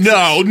think he gets No,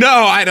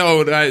 I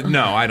don't.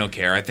 I don't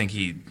care. I think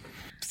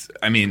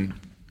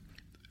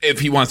if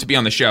he wants to be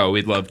on the show,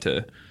 we'd love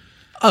to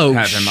Oh,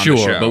 have him on sure,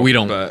 the show. but we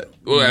don't but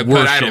worship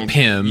I don't,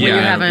 him.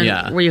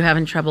 Yeah. Were you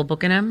having trouble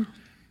booking him?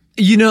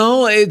 You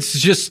know, it's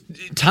just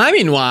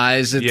timing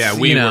wise. It's, Yeah,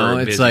 we you know, were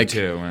it's busy like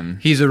too, and-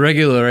 he's a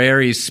regular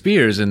Aries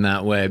Spears in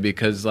that way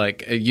because,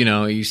 like, you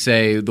know, you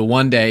say the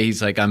one day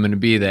he's like, I'm going to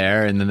be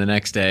there, and then the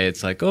next day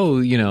it's like, oh,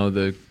 you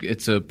know,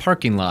 it's a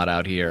parking lot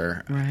out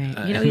here, Right.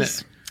 You know,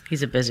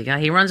 he's a busy guy.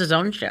 He runs his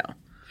own show.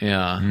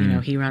 yeah, You know,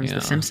 he runs Yeah.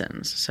 The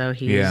Simpsons, so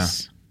he's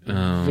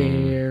Yeah.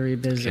 very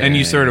busy. And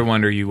you sort of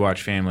wonder. You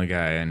watch Family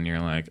Guy, and you're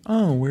like,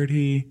 oh, where'd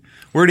he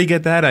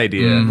get that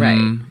idea?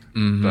 Right.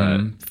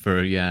 But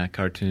for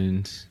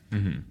cartoons.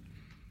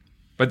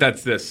 But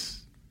that's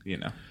this, you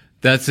know.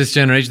 That's this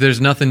generation. There's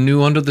nothing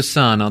new under the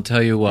sun. I'll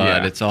tell you what.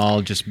 Yeah. It's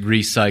all just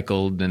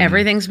recycled and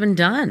Everything's been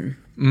done.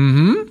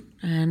 Mm-hmm.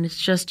 And it's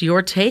just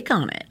your take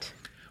on it.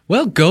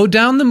 Well, go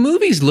down the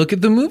movies. Look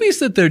at the movies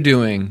that they're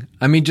doing.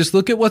 I mean, just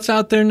look at what's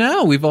out there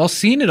now. We've all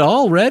seen it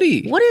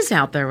already. What is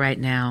out there right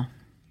now?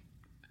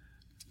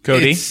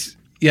 Cody,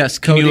 Yes,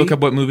 can Cody. you look up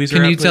what movies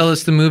Can are out, you tell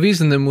please? us the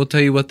movies, and then we'll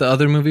tell you what the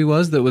other movie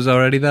was that was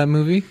already that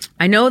movie?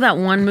 I know that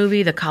one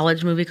movie, the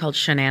college movie called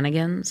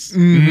Shenanigans.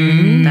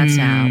 Mm-hmm. That's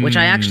out. Which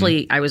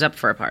I was up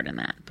for a part in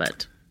that,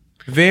 but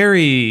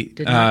Very.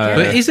 Did not get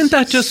But isn't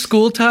that just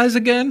School Ties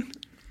again?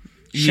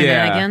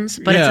 Shenanigans.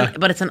 But Yeah.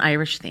 but it's an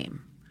Irish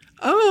theme.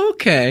 Oh,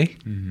 okay.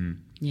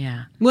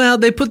 Yeah. Well,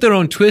 they put their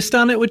own twist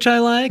on it, which I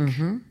like.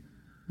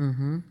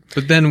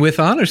 But then With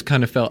Honors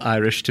kind of felt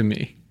Irish to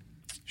me.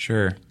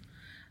 Sure.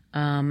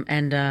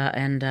 And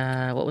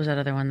what was that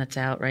other one that's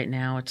out right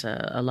now? It's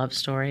a love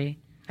story.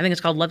 I think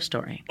it's called Love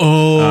Story.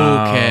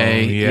 Oh,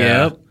 okay.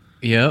 yeah.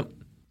 Yep.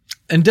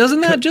 And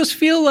doesn't that just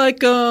feel like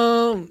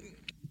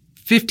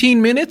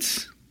 15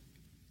 minutes?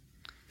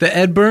 The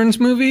Ed Burns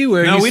movie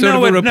where No, he's we sort know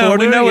of what. a reporter?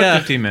 No, we know Yeah. what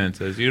 15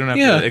 minutes is. You don't have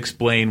Yeah. to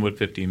explain what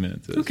 15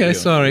 minutes is. Okay, We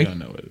don't- sorry. We don't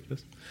know what it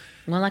is.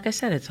 Well, like I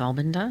said, it's all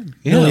been done.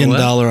 Yeah, $1 Million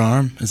well,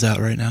 Arm is out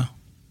right now.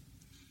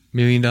 $1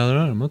 Million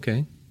Arm,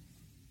 okay.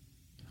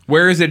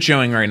 Where is it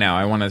showing right now?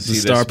 I want to see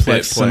The this Starplex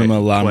bit Cinema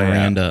La play out.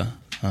 Miranda.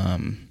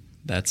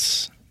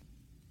 That's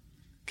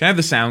Can I have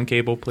the sound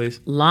cable, please?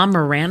 La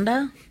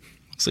Miranda?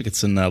 Looks like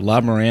it's in La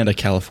Miranda,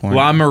 California.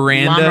 La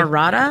Miranda? La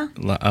Mirada?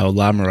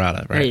 La Mirada,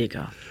 right. There you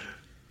go.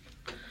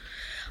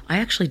 I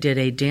actually did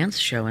a dance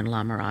show in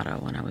La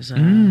Mirada when I was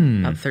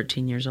about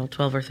 13 years old,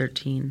 12 or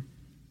 13.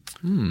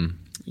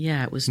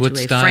 Yeah, it was What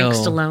to a style? Frank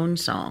Stallone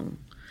song.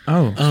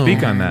 Oh,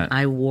 speak on that.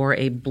 I wore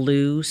a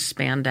blue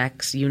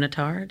spandex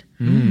unitard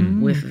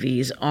with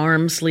these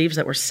arm sleeves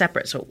that were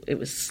separate. So it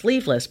was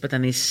sleeveless, but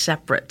then these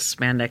separate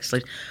spandex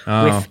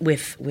sleeves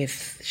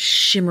with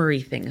shimmery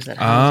things that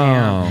hung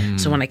down.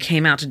 So when I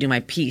came out to do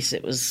my piece,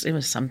 it was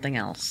something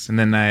else. And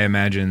then I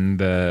imagine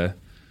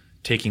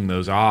taking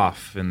those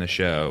off in the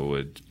show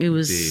would It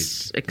was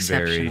be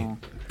exceptional. very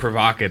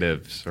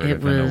provocative, sort It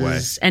of, in a way.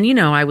 was, and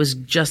I was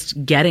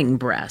just getting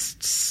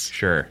breasts.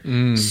 Sure.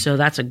 So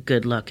that's a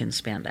good look in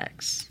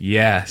spandex.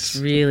 Yes.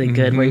 Really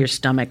good, where your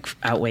stomach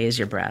outweighs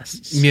your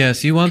breasts.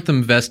 Yes, you want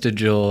them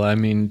vestigial. I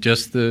mean,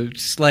 just the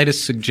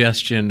slightest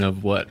suggestion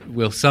of what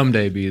will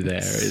someday be there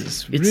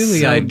is It's really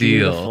so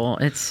ideal. Beautiful.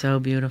 It's so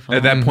beautiful.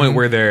 At that point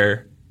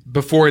where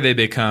before they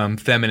become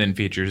feminine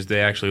features,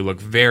 they actually look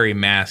very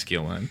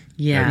masculine.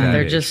 Yeah, at that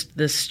they're age. just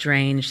this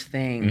strange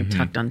thing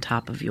tucked on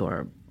top of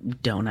your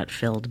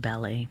donut-filled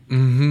belly.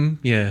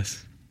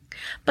 Yes.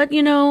 But,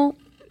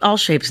 all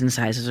shapes and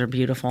sizes are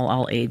beautiful,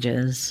 all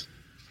ages.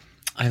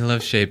 I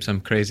love shapes.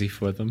 I'm crazy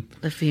for them.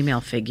 The female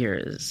figure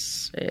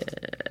is...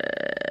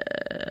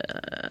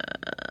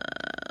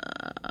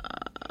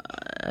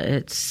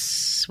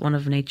 it's one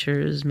of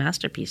nature's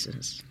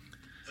masterpieces.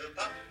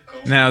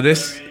 Now,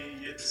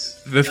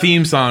 the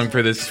theme song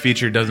for this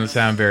feature doesn't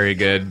sound very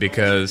good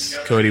because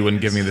Cody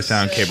wouldn't give me the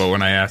sound cable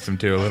when I asked him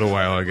to a little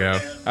while ago.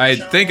 I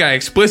think I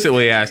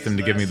explicitly asked him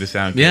to give me the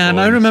sound cable. Yeah, and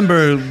I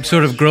remember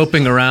sort of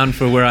groping around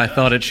for where I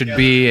thought it should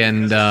be,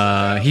 and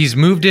he's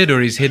moved it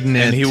or he's hidden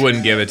it. And he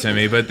wouldn't give it to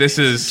me, but this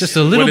is... Just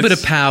a little bit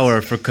of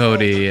power for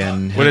Cody,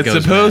 and What he it's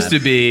goes supposed mad.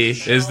 to be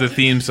is the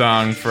theme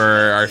song for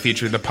our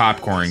feature, The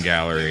Popcorn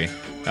Gallery,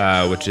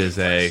 which is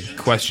a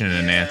question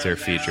and answer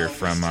feature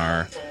from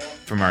our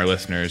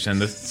listeners. And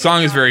the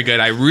song is very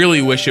good. I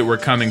really wish it were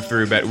coming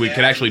through, but we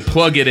could actually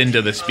plug it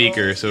into the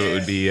speaker so it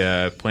would be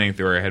playing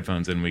through our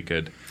headphones and we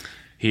could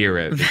hear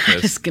it.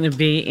 It's going to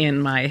be in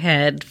my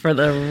head for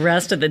the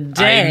rest of the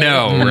day. I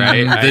know,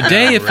 right? The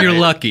day if you're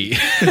lucky.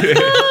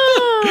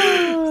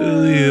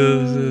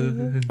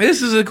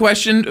 This is a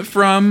question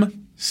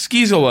from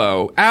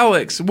Skizolo.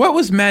 Alex, what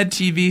was Mad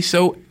TV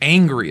so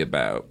angry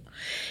about?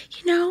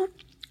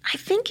 I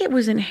think it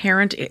was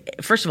inherent,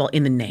 first of all,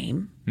 in the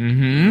name.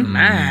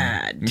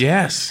 Mad.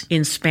 Yes.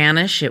 In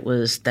Spanish, it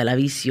was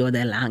Televisio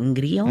del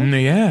Angrio.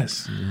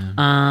 Yes.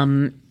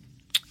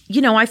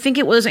 I think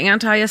it was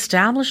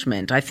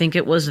anti-establishment. I think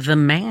it was the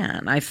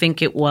man. I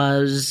think it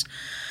was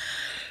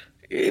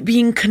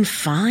being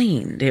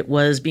confined. It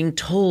was being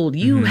told,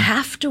 you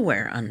have to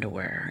wear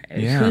underwear.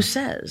 Yeah. Who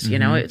says?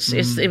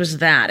 It was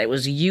that. It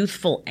was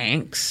youthful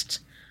angst.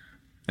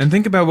 And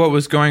think about what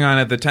was going on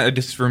at the time.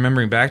 Just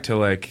remembering back to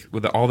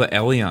with all the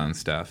Elion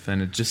stuff,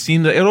 and it just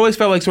seemed it always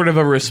felt like sort of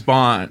a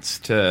response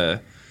to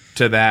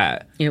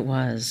that. It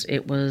was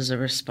a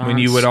response. When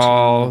you would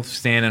all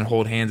stand and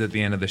hold hands at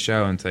the end of the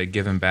show and say,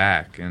 "Give him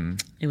back,"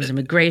 and it was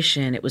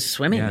immigration. It was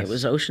swimming. Yes. It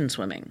was ocean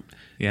swimming.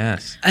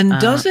 yes, And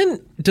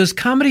does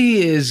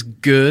comedy is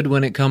good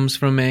when it comes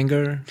from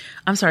anger?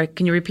 I'm sorry.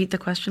 Can you repeat the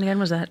question again?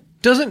 Was that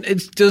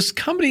Does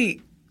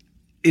comedy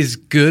is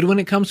good when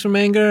it comes from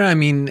anger? I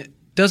mean,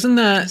 doesn't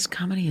that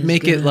comedy is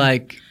make good. it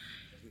like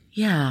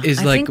Yeah, is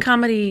I like think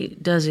comedy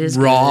is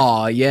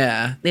raw?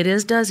 Yeah, good. It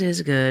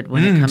is good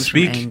when it comes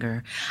speak. from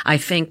anger. I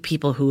think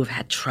people who have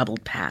had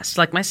troubled pasts,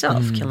 like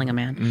myself, killing a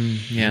man,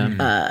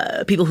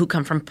 people who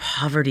come from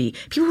poverty,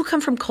 people who come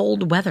from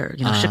cold weather,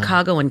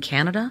 Chicago and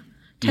Canada,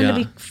 tend to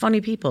be funny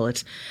people.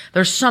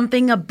 There's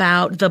something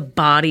about the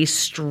body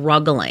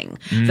struggling.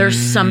 There's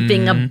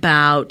something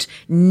about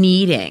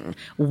needing,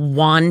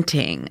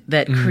 wanting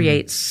that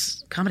creates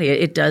comedy.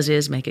 It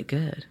is make it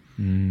good.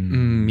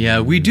 yeah.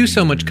 We do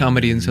so much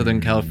comedy in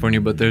Southern California,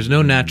 but there's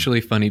no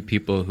naturally funny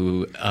people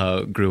who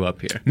grew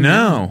up here.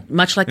 no,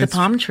 Much like the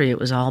palm tree, it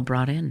was all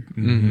brought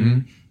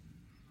in.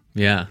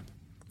 Yeah.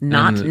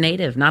 Not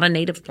native, not a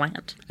native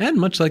plant. And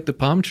much like the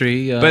palm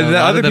tree, But a the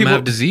lot other of them people-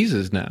 have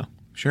diseases now.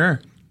 sure.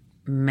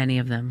 Many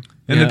of them.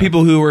 And Yeah. the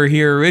people who were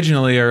here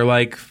originally are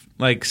like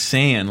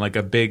sand, like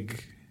a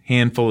big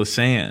handful of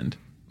sand.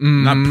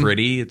 Not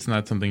pretty. It's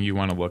not something you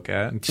want to look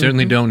at.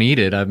 Certainly don't eat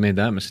it. I've made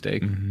that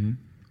mistake.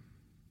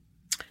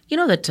 You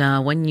know that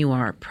when you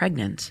are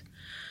pregnant,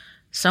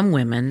 some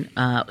women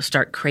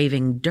start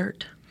craving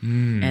dirt.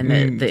 And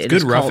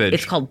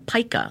it's called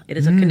pica. It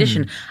is a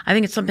condition. I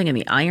think it's something in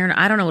the iron.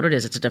 I don't know what it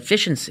is. It's a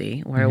deficiency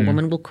where a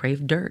woman will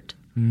crave dirt.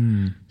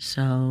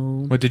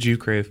 So What did you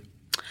crave?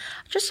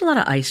 just a lot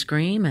of ice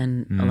cream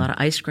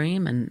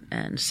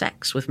and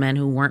sex with men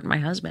who weren't my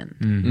husband.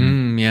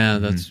 Yeah,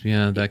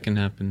 that can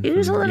happen. It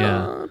was a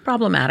little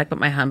problematic, but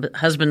my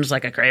husband's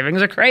like, a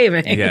craving's a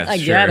craving. Yes, I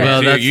sure. get it.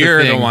 Well, So that's the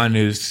you're the thing. one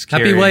who's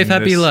Happy carrying wife,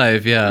 happy this-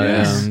 life. Yeah,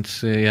 Yes. yeah. And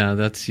so,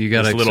 that's you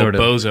got This to little sort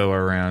of bozo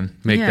around.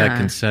 make Yeah. that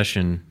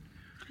concession.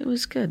 It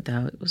was good,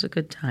 though. It was a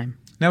good time.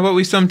 Now, what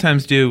we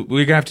sometimes do,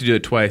 we have to do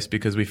it twice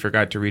because we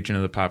forgot to reach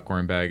into the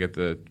popcorn bag at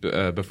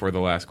the before the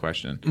last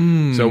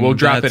question. So we'll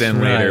drop it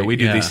in later. We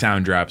do these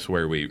sound drops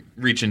where we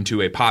reach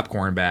into a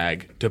popcorn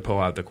bag to pull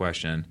out the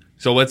question.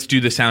 So let's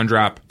do the sound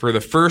drop for the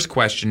first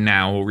question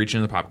now. We'll reach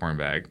into the popcorn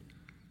bag.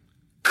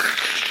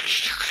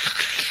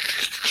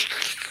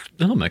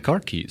 Oh, my car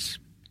keys.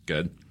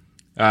 Good.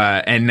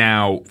 And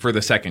now for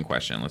the second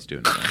question, let's do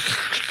it.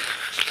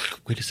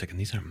 Wait a second.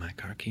 These aren't my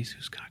car keys.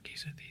 Whose car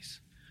keys are these?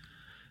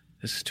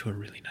 This is to a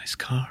really nice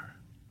car.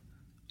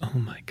 Oh,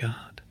 my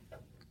God.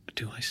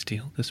 Do I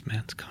steal this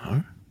man's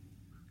car?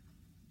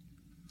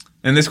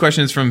 And this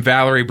question is from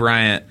Valerie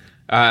Bryant.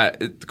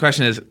 The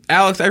question is,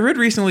 Alex, I read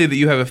recently that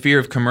you have a fear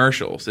of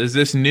commercials. Is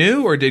this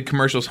new, or did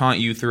commercials haunt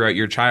you throughout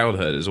your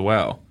childhood as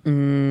well?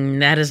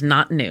 That is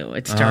not new.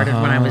 It started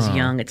when I was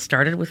young. It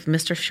started with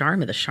Mr.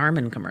 Sharma, the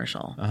Charmin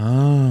commercial.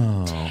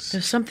 Oh.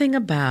 There's something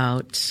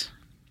about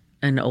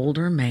an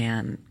older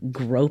man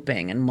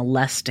groping and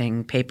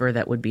molesting paper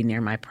that would be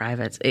near my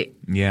privates. It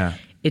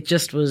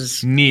just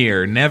was...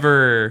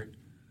 Never...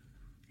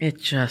 It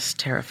just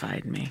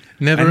terrified me.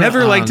 I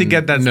never like to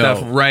get that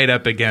stuff right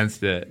up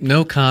against it.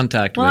 No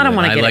contact with it. I don't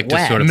want to get like it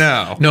wet. To sort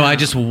of, no, I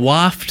just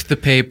waft the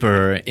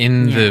paper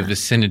in the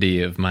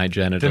vicinity of my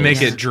genitals. To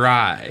make it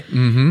dry.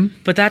 Mm-hmm.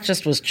 But that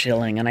just was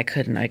chilling, and I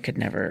could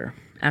never...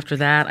 After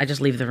that, I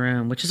just leave the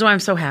room, which is why I'm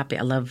so happy.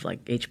 I love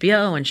like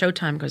HBO and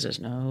Showtime because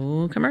there's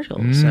no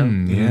commercials.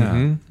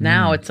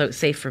 Now it's so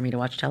safe for me to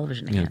watch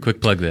television again. Yeah,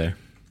 quick plug there.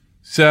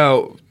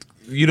 So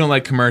you don't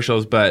like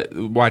commercials, but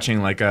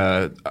watching like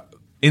a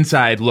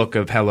inside look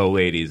of Hello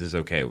Ladies is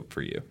okay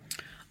for you.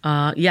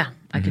 Yeah,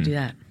 I could do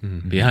that.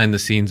 Mm-hmm. Behind the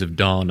scenes of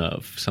Dawn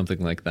of, something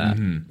like that.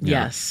 Mm-hmm.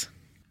 Yeah. Yes.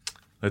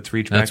 Let's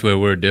reach back. That's where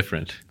we're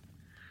different.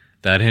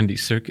 That Andy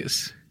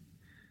Serkis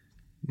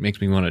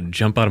makes me want to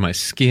jump out of my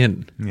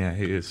skin. Yeah,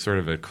 he is sort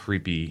of a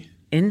creepy,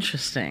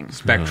 interesting,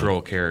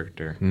 spectral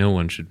character. No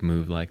one should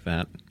move like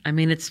that. I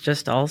mean, it's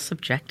just all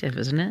subjective,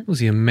 isn't it? Was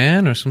he a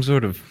man or some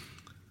sort of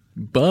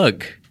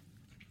bug?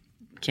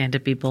 Can't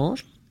it be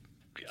both?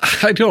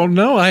 I don't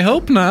know. I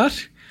hope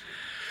not.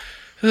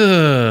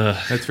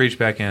 Let's reach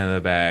back into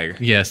the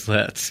bag. Yes,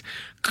 let's.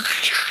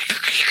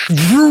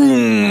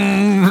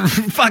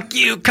 Fuck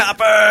you,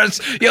 coppers!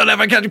 You'll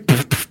never catch.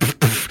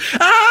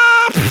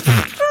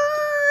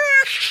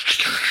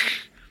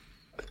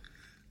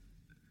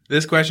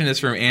 This question is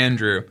from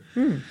Andrew.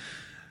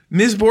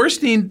 Ms.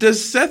 Borstein,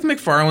 does Seth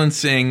MacFarlane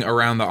sing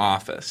around the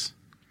office?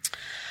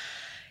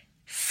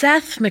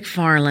 Seth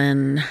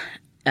MacFarlane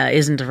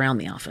isn't around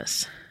the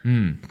office.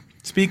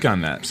 Speak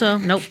on that. So,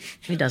 nope,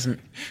 he doesn't.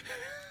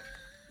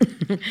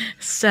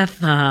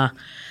 Seth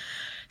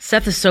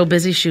is so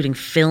busy shooting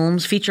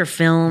films, feature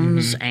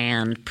films,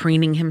 and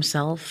preening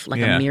himself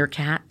like a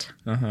meerkat.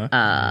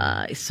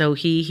 So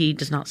he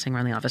does not sing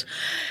around the office.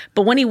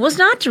 But when he was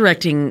not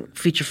directing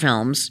feature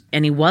films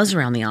and he was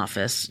around the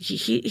office,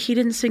 he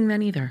didn't sing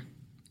then either.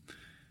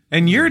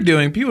 And you're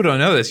doing, people don't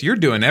know this, you're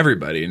doing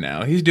everybody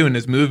now. He's doing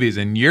his movies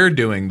and you're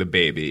doing the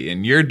baby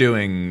and you're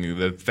doing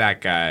the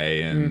fat guy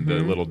and the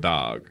little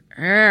dog.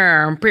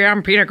 I'm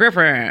Peter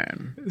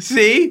Griffin.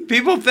 See?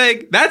 People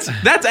think, that's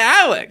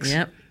Alex.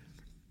 Yep.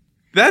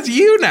 That's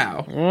you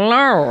now.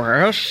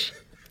 Lois.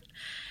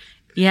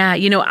 Yeah,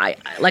 I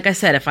like I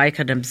said, if I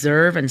could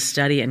observe and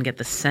study and get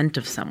the scent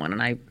of someone,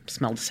 and I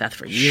smelled Seth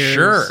for years.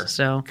 Sure.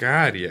 So,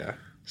 God, yeah.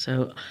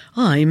 So,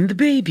 I'm the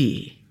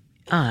baby.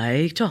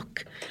 I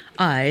talk.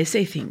 I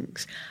say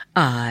things.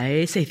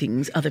 I say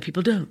things other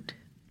people don't.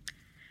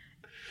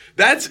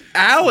 That's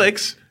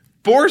Alex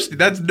Borstein.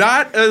 That's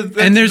not a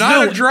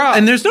drop.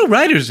 And there's no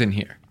writers in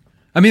here.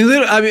 I mean,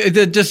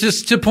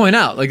 just to point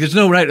out, like, there's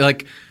no writer.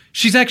 Like,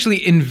 she's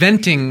actually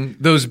inventing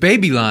those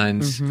baby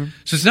lines.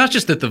 So it's not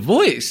just that the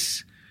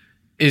voice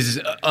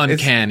is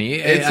uncanny.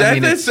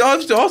 It's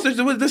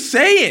also with the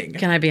saying.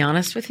 Can I be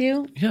honest with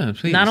you? Yeah,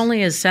 please. Not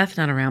only is Seth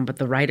not around, but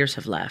the writers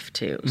have left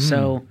too.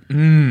 So I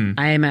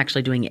am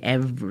actually doing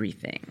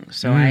everything.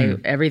 So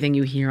everything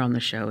you hear on the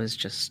show is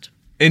just...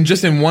 And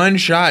just in one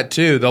shot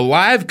too. The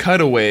live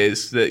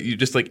cutaways that you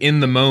just like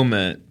in the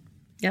moment.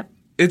 Yep.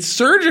 It's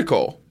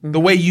surgical. The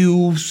way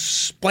you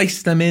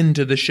splice them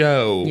into the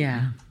show.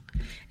 Yeah.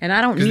 And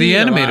I don't need because the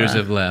animators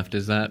have left.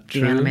 Is that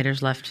true? The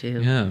animators left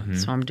too. Yeah.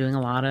 So I'm doing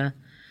a lot of...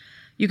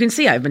 You can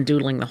see I've been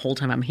doodling the whole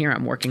time I'm here.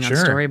 I'm working on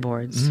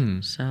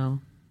storyboards. So...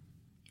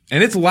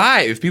 And it's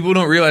live. People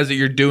don't realize that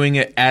you're doing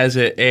it as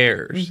it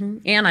airs.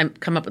 And I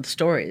come up with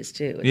stories,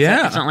 too.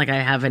 It's not like I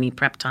have any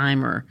prep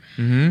time or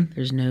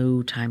there's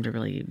no time to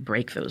really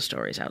break those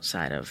stories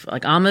outside of...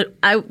 Like,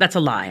 that's a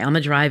lie. On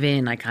the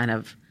drive-in, I kind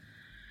of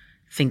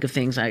think of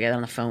things. I get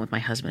on the phone with my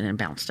husband and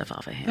bounce stuff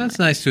off of him. That's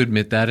nice to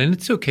admit that. And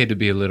it's okay to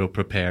be a little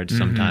prepared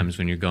sometimes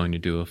when you're going to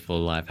do a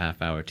full live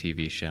half-hour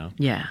TV show.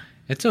 Yeah.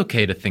 It's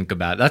okay to think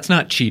about it. That's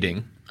not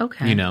cheating.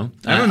 Okay. I'm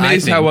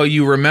amazed how well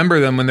you remember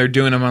them when they're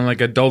doing them on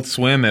like Adult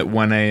Swim at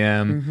 1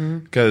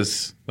 a.m.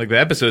 Because like the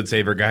episode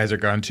saver guys are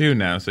gone too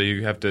now, so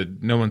you have to.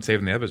 No one's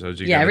saving the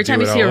episodes. Every time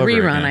you see a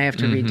rerun, I have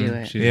to redo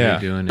it. She's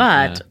redoing it.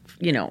 But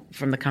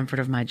from the comfort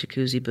of my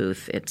jacuzzi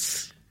booth,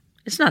 it's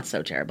It's not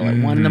so terrible. At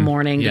 1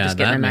 a.m, you just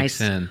get a nice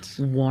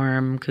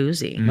warm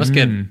koozie. Must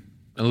get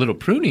a little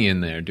pruny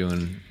in there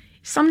doing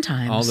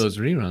sometimes all those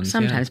reruns.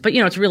 Sometimes, but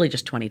it's really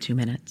just 22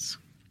 minutes.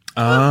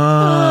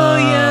 Oh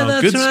yeah,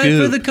 that's right.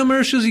 Scoop. For the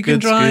commercials, you can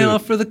dry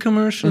off for the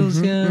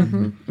commercials.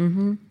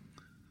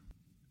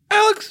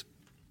 Alex,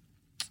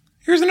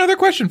 here's another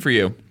question for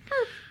you.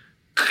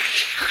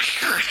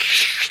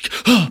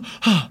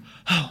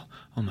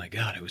 Oh my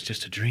God, it was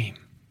just a dream.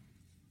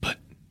 But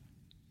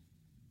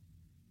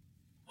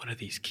what are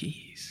these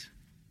keys?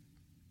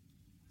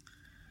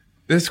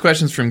 This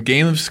question's from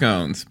Game of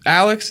Scones.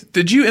 Alex,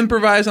 did you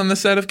improvise on the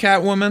set of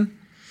Catwoman?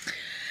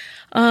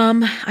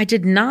 I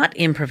did not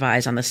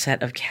improvise on the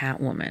set of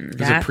Catwoman. It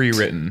was a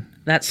pre-written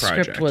That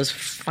project. script was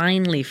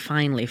finely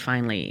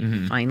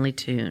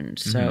tuned.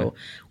 So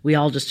we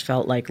all just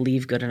felt like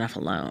leave good enough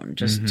alone.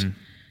 Just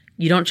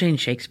you don't change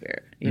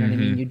Shakespeare. You know what I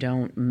mean? You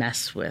don't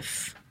mess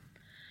with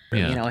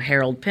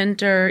Harold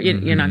Pinter.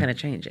 You're not going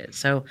to change it.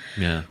 So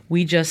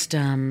we just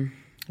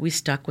we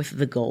stuck with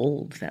the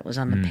gold that was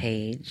on the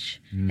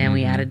page, and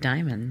we added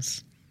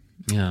diamonds.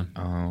 Yeah.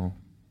 Oh.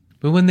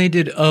 But when they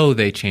did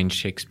they changed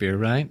Shakespeare,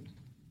 right?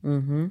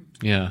 Mm-hmm.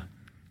 Yeah.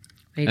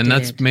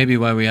 That's maybe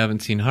why we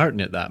haven't seen Hart in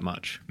it that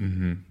much.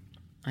 Mm-hmm.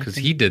 Because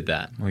he did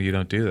that. Well, you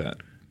don't do that.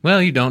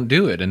 Well, you don't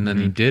do it, and then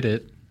he did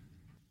it.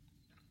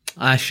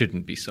 I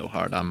shouldn't be so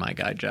hard on my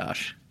guy,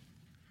 Josh.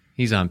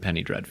 He's on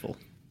Penny Dreadful.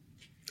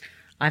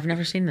 I've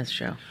never seen this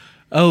show.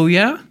 Oh,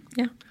 yeah?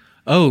 Yeah.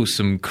 Oh,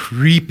 some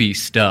creepy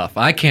stuff.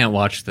 I can't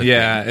watch the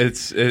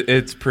thing.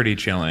 It's pretty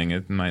chilling.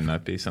 It might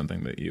not be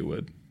something that you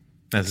would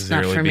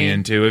necessarily be me.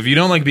 into. If you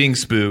don't like being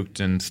spooked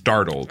and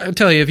startled. I'll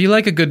tell you, if you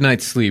like a good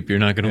night's sleep, you're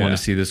not going to want to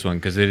see this one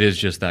because it is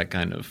just that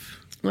kind of...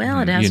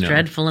 Well, it has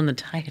dreadful in the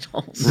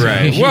titles.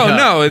 Right. Well,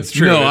 no, it's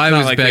true. No, it's I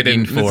was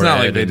begging for it. It's not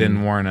like they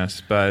didn't warn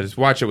us, but just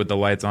watch it with the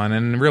lights on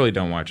and really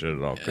don't watch it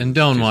at all. And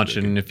don't watch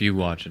it, and if you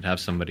watch it,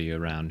 have somebody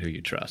around who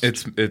you trust.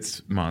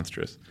 It's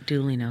monstrous.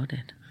 Duly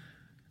noted.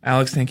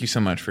 Alex, thank you so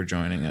much for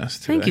joining us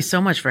today. Thank you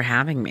so much for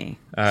having me.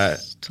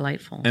 It's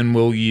delightful. And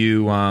will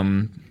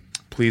you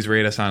please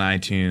rate us on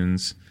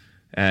iTunes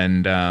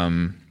and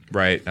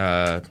write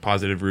a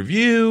positive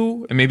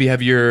review and maybe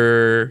have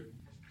do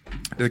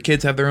the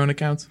kids have their own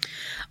accounts?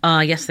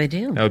 Yes, they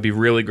do. That would be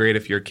really great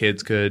if your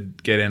kids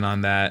could get in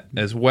on that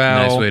as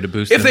well. Nice way to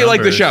boost if the they like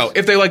the numbers. show.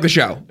 If they like the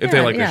show. If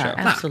they like the show.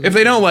 Absolutely. If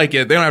they don't like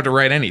it, they don't have to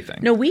write anything.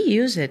 No, we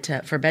use it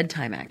for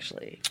bedtime,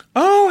 actually.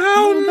 Oh,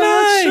 how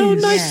nice. So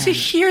nice to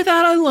hear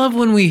that. I love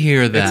when we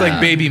hear that. It's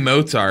like baby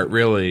Mozart,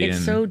 really.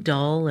 It's so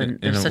dull, and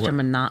there's such a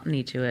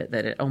monotony to it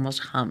that it almost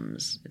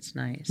hums. It's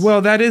nice.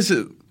 Well, that is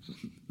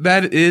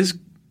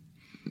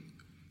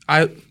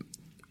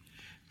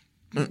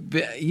well,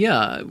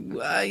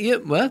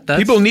 that's,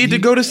 people need to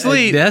go to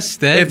sleep. Yes,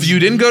 if you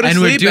didn't go to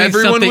sleep,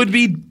 everyone would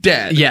be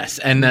dead. Yes,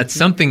 and that's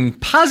something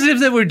positive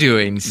that we're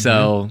doing.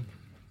 So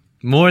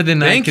more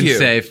than I can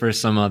say for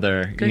some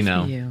other,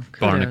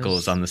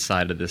 barnacles on the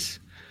side of this.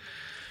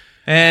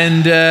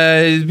 And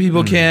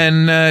people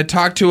can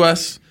talk to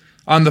us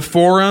on the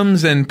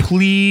forums, and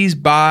please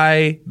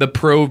buy the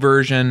pro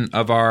version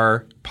of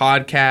our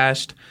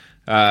podcast.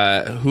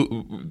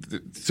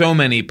 So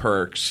many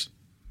perks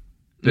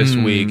this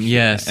week.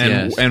 Yes,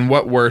 and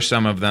what were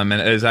some of them?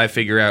 And as I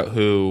figure out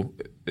who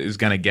is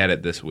going to get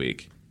it this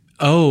week.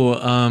 Oh,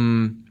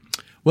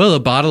 well, a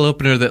bottle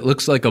opener that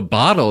looks like a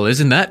bottle.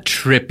 Isn't that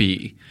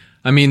trippy?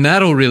 I mean,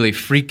 that'll really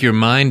freak your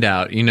mind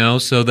out,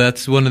 So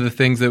that's one of the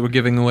things that we're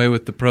giving away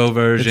with the pro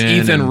version.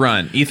 It's Ethan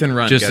Run.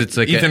 It's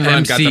like an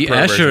MC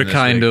Escher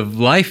kind of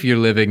life you're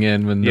living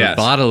in when the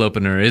bottle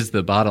opener is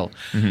the bottle.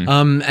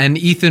 And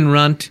Ethan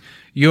Runt,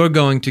 you're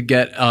going to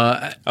get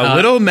a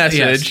little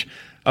message,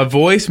 a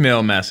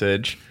voicemail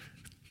message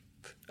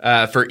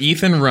for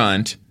Ethan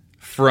Runt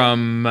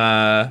from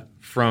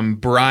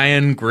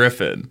Brian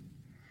Griffin.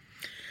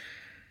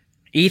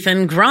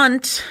 Ethan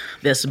Grunt,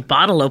 this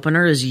bottle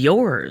opener is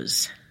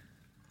yours.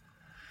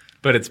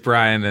 But it's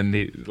Brian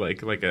and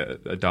like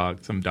a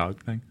dog, some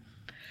dog thing.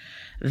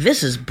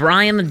 This is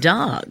Brian the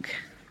dog.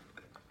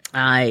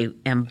 I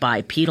am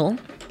bipedal.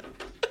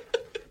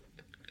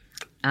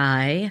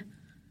 I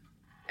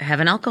have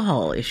an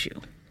alcohol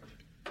issue.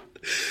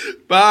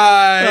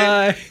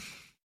 Bye.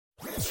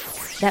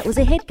 That was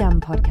a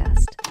HeadGum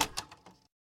podcast.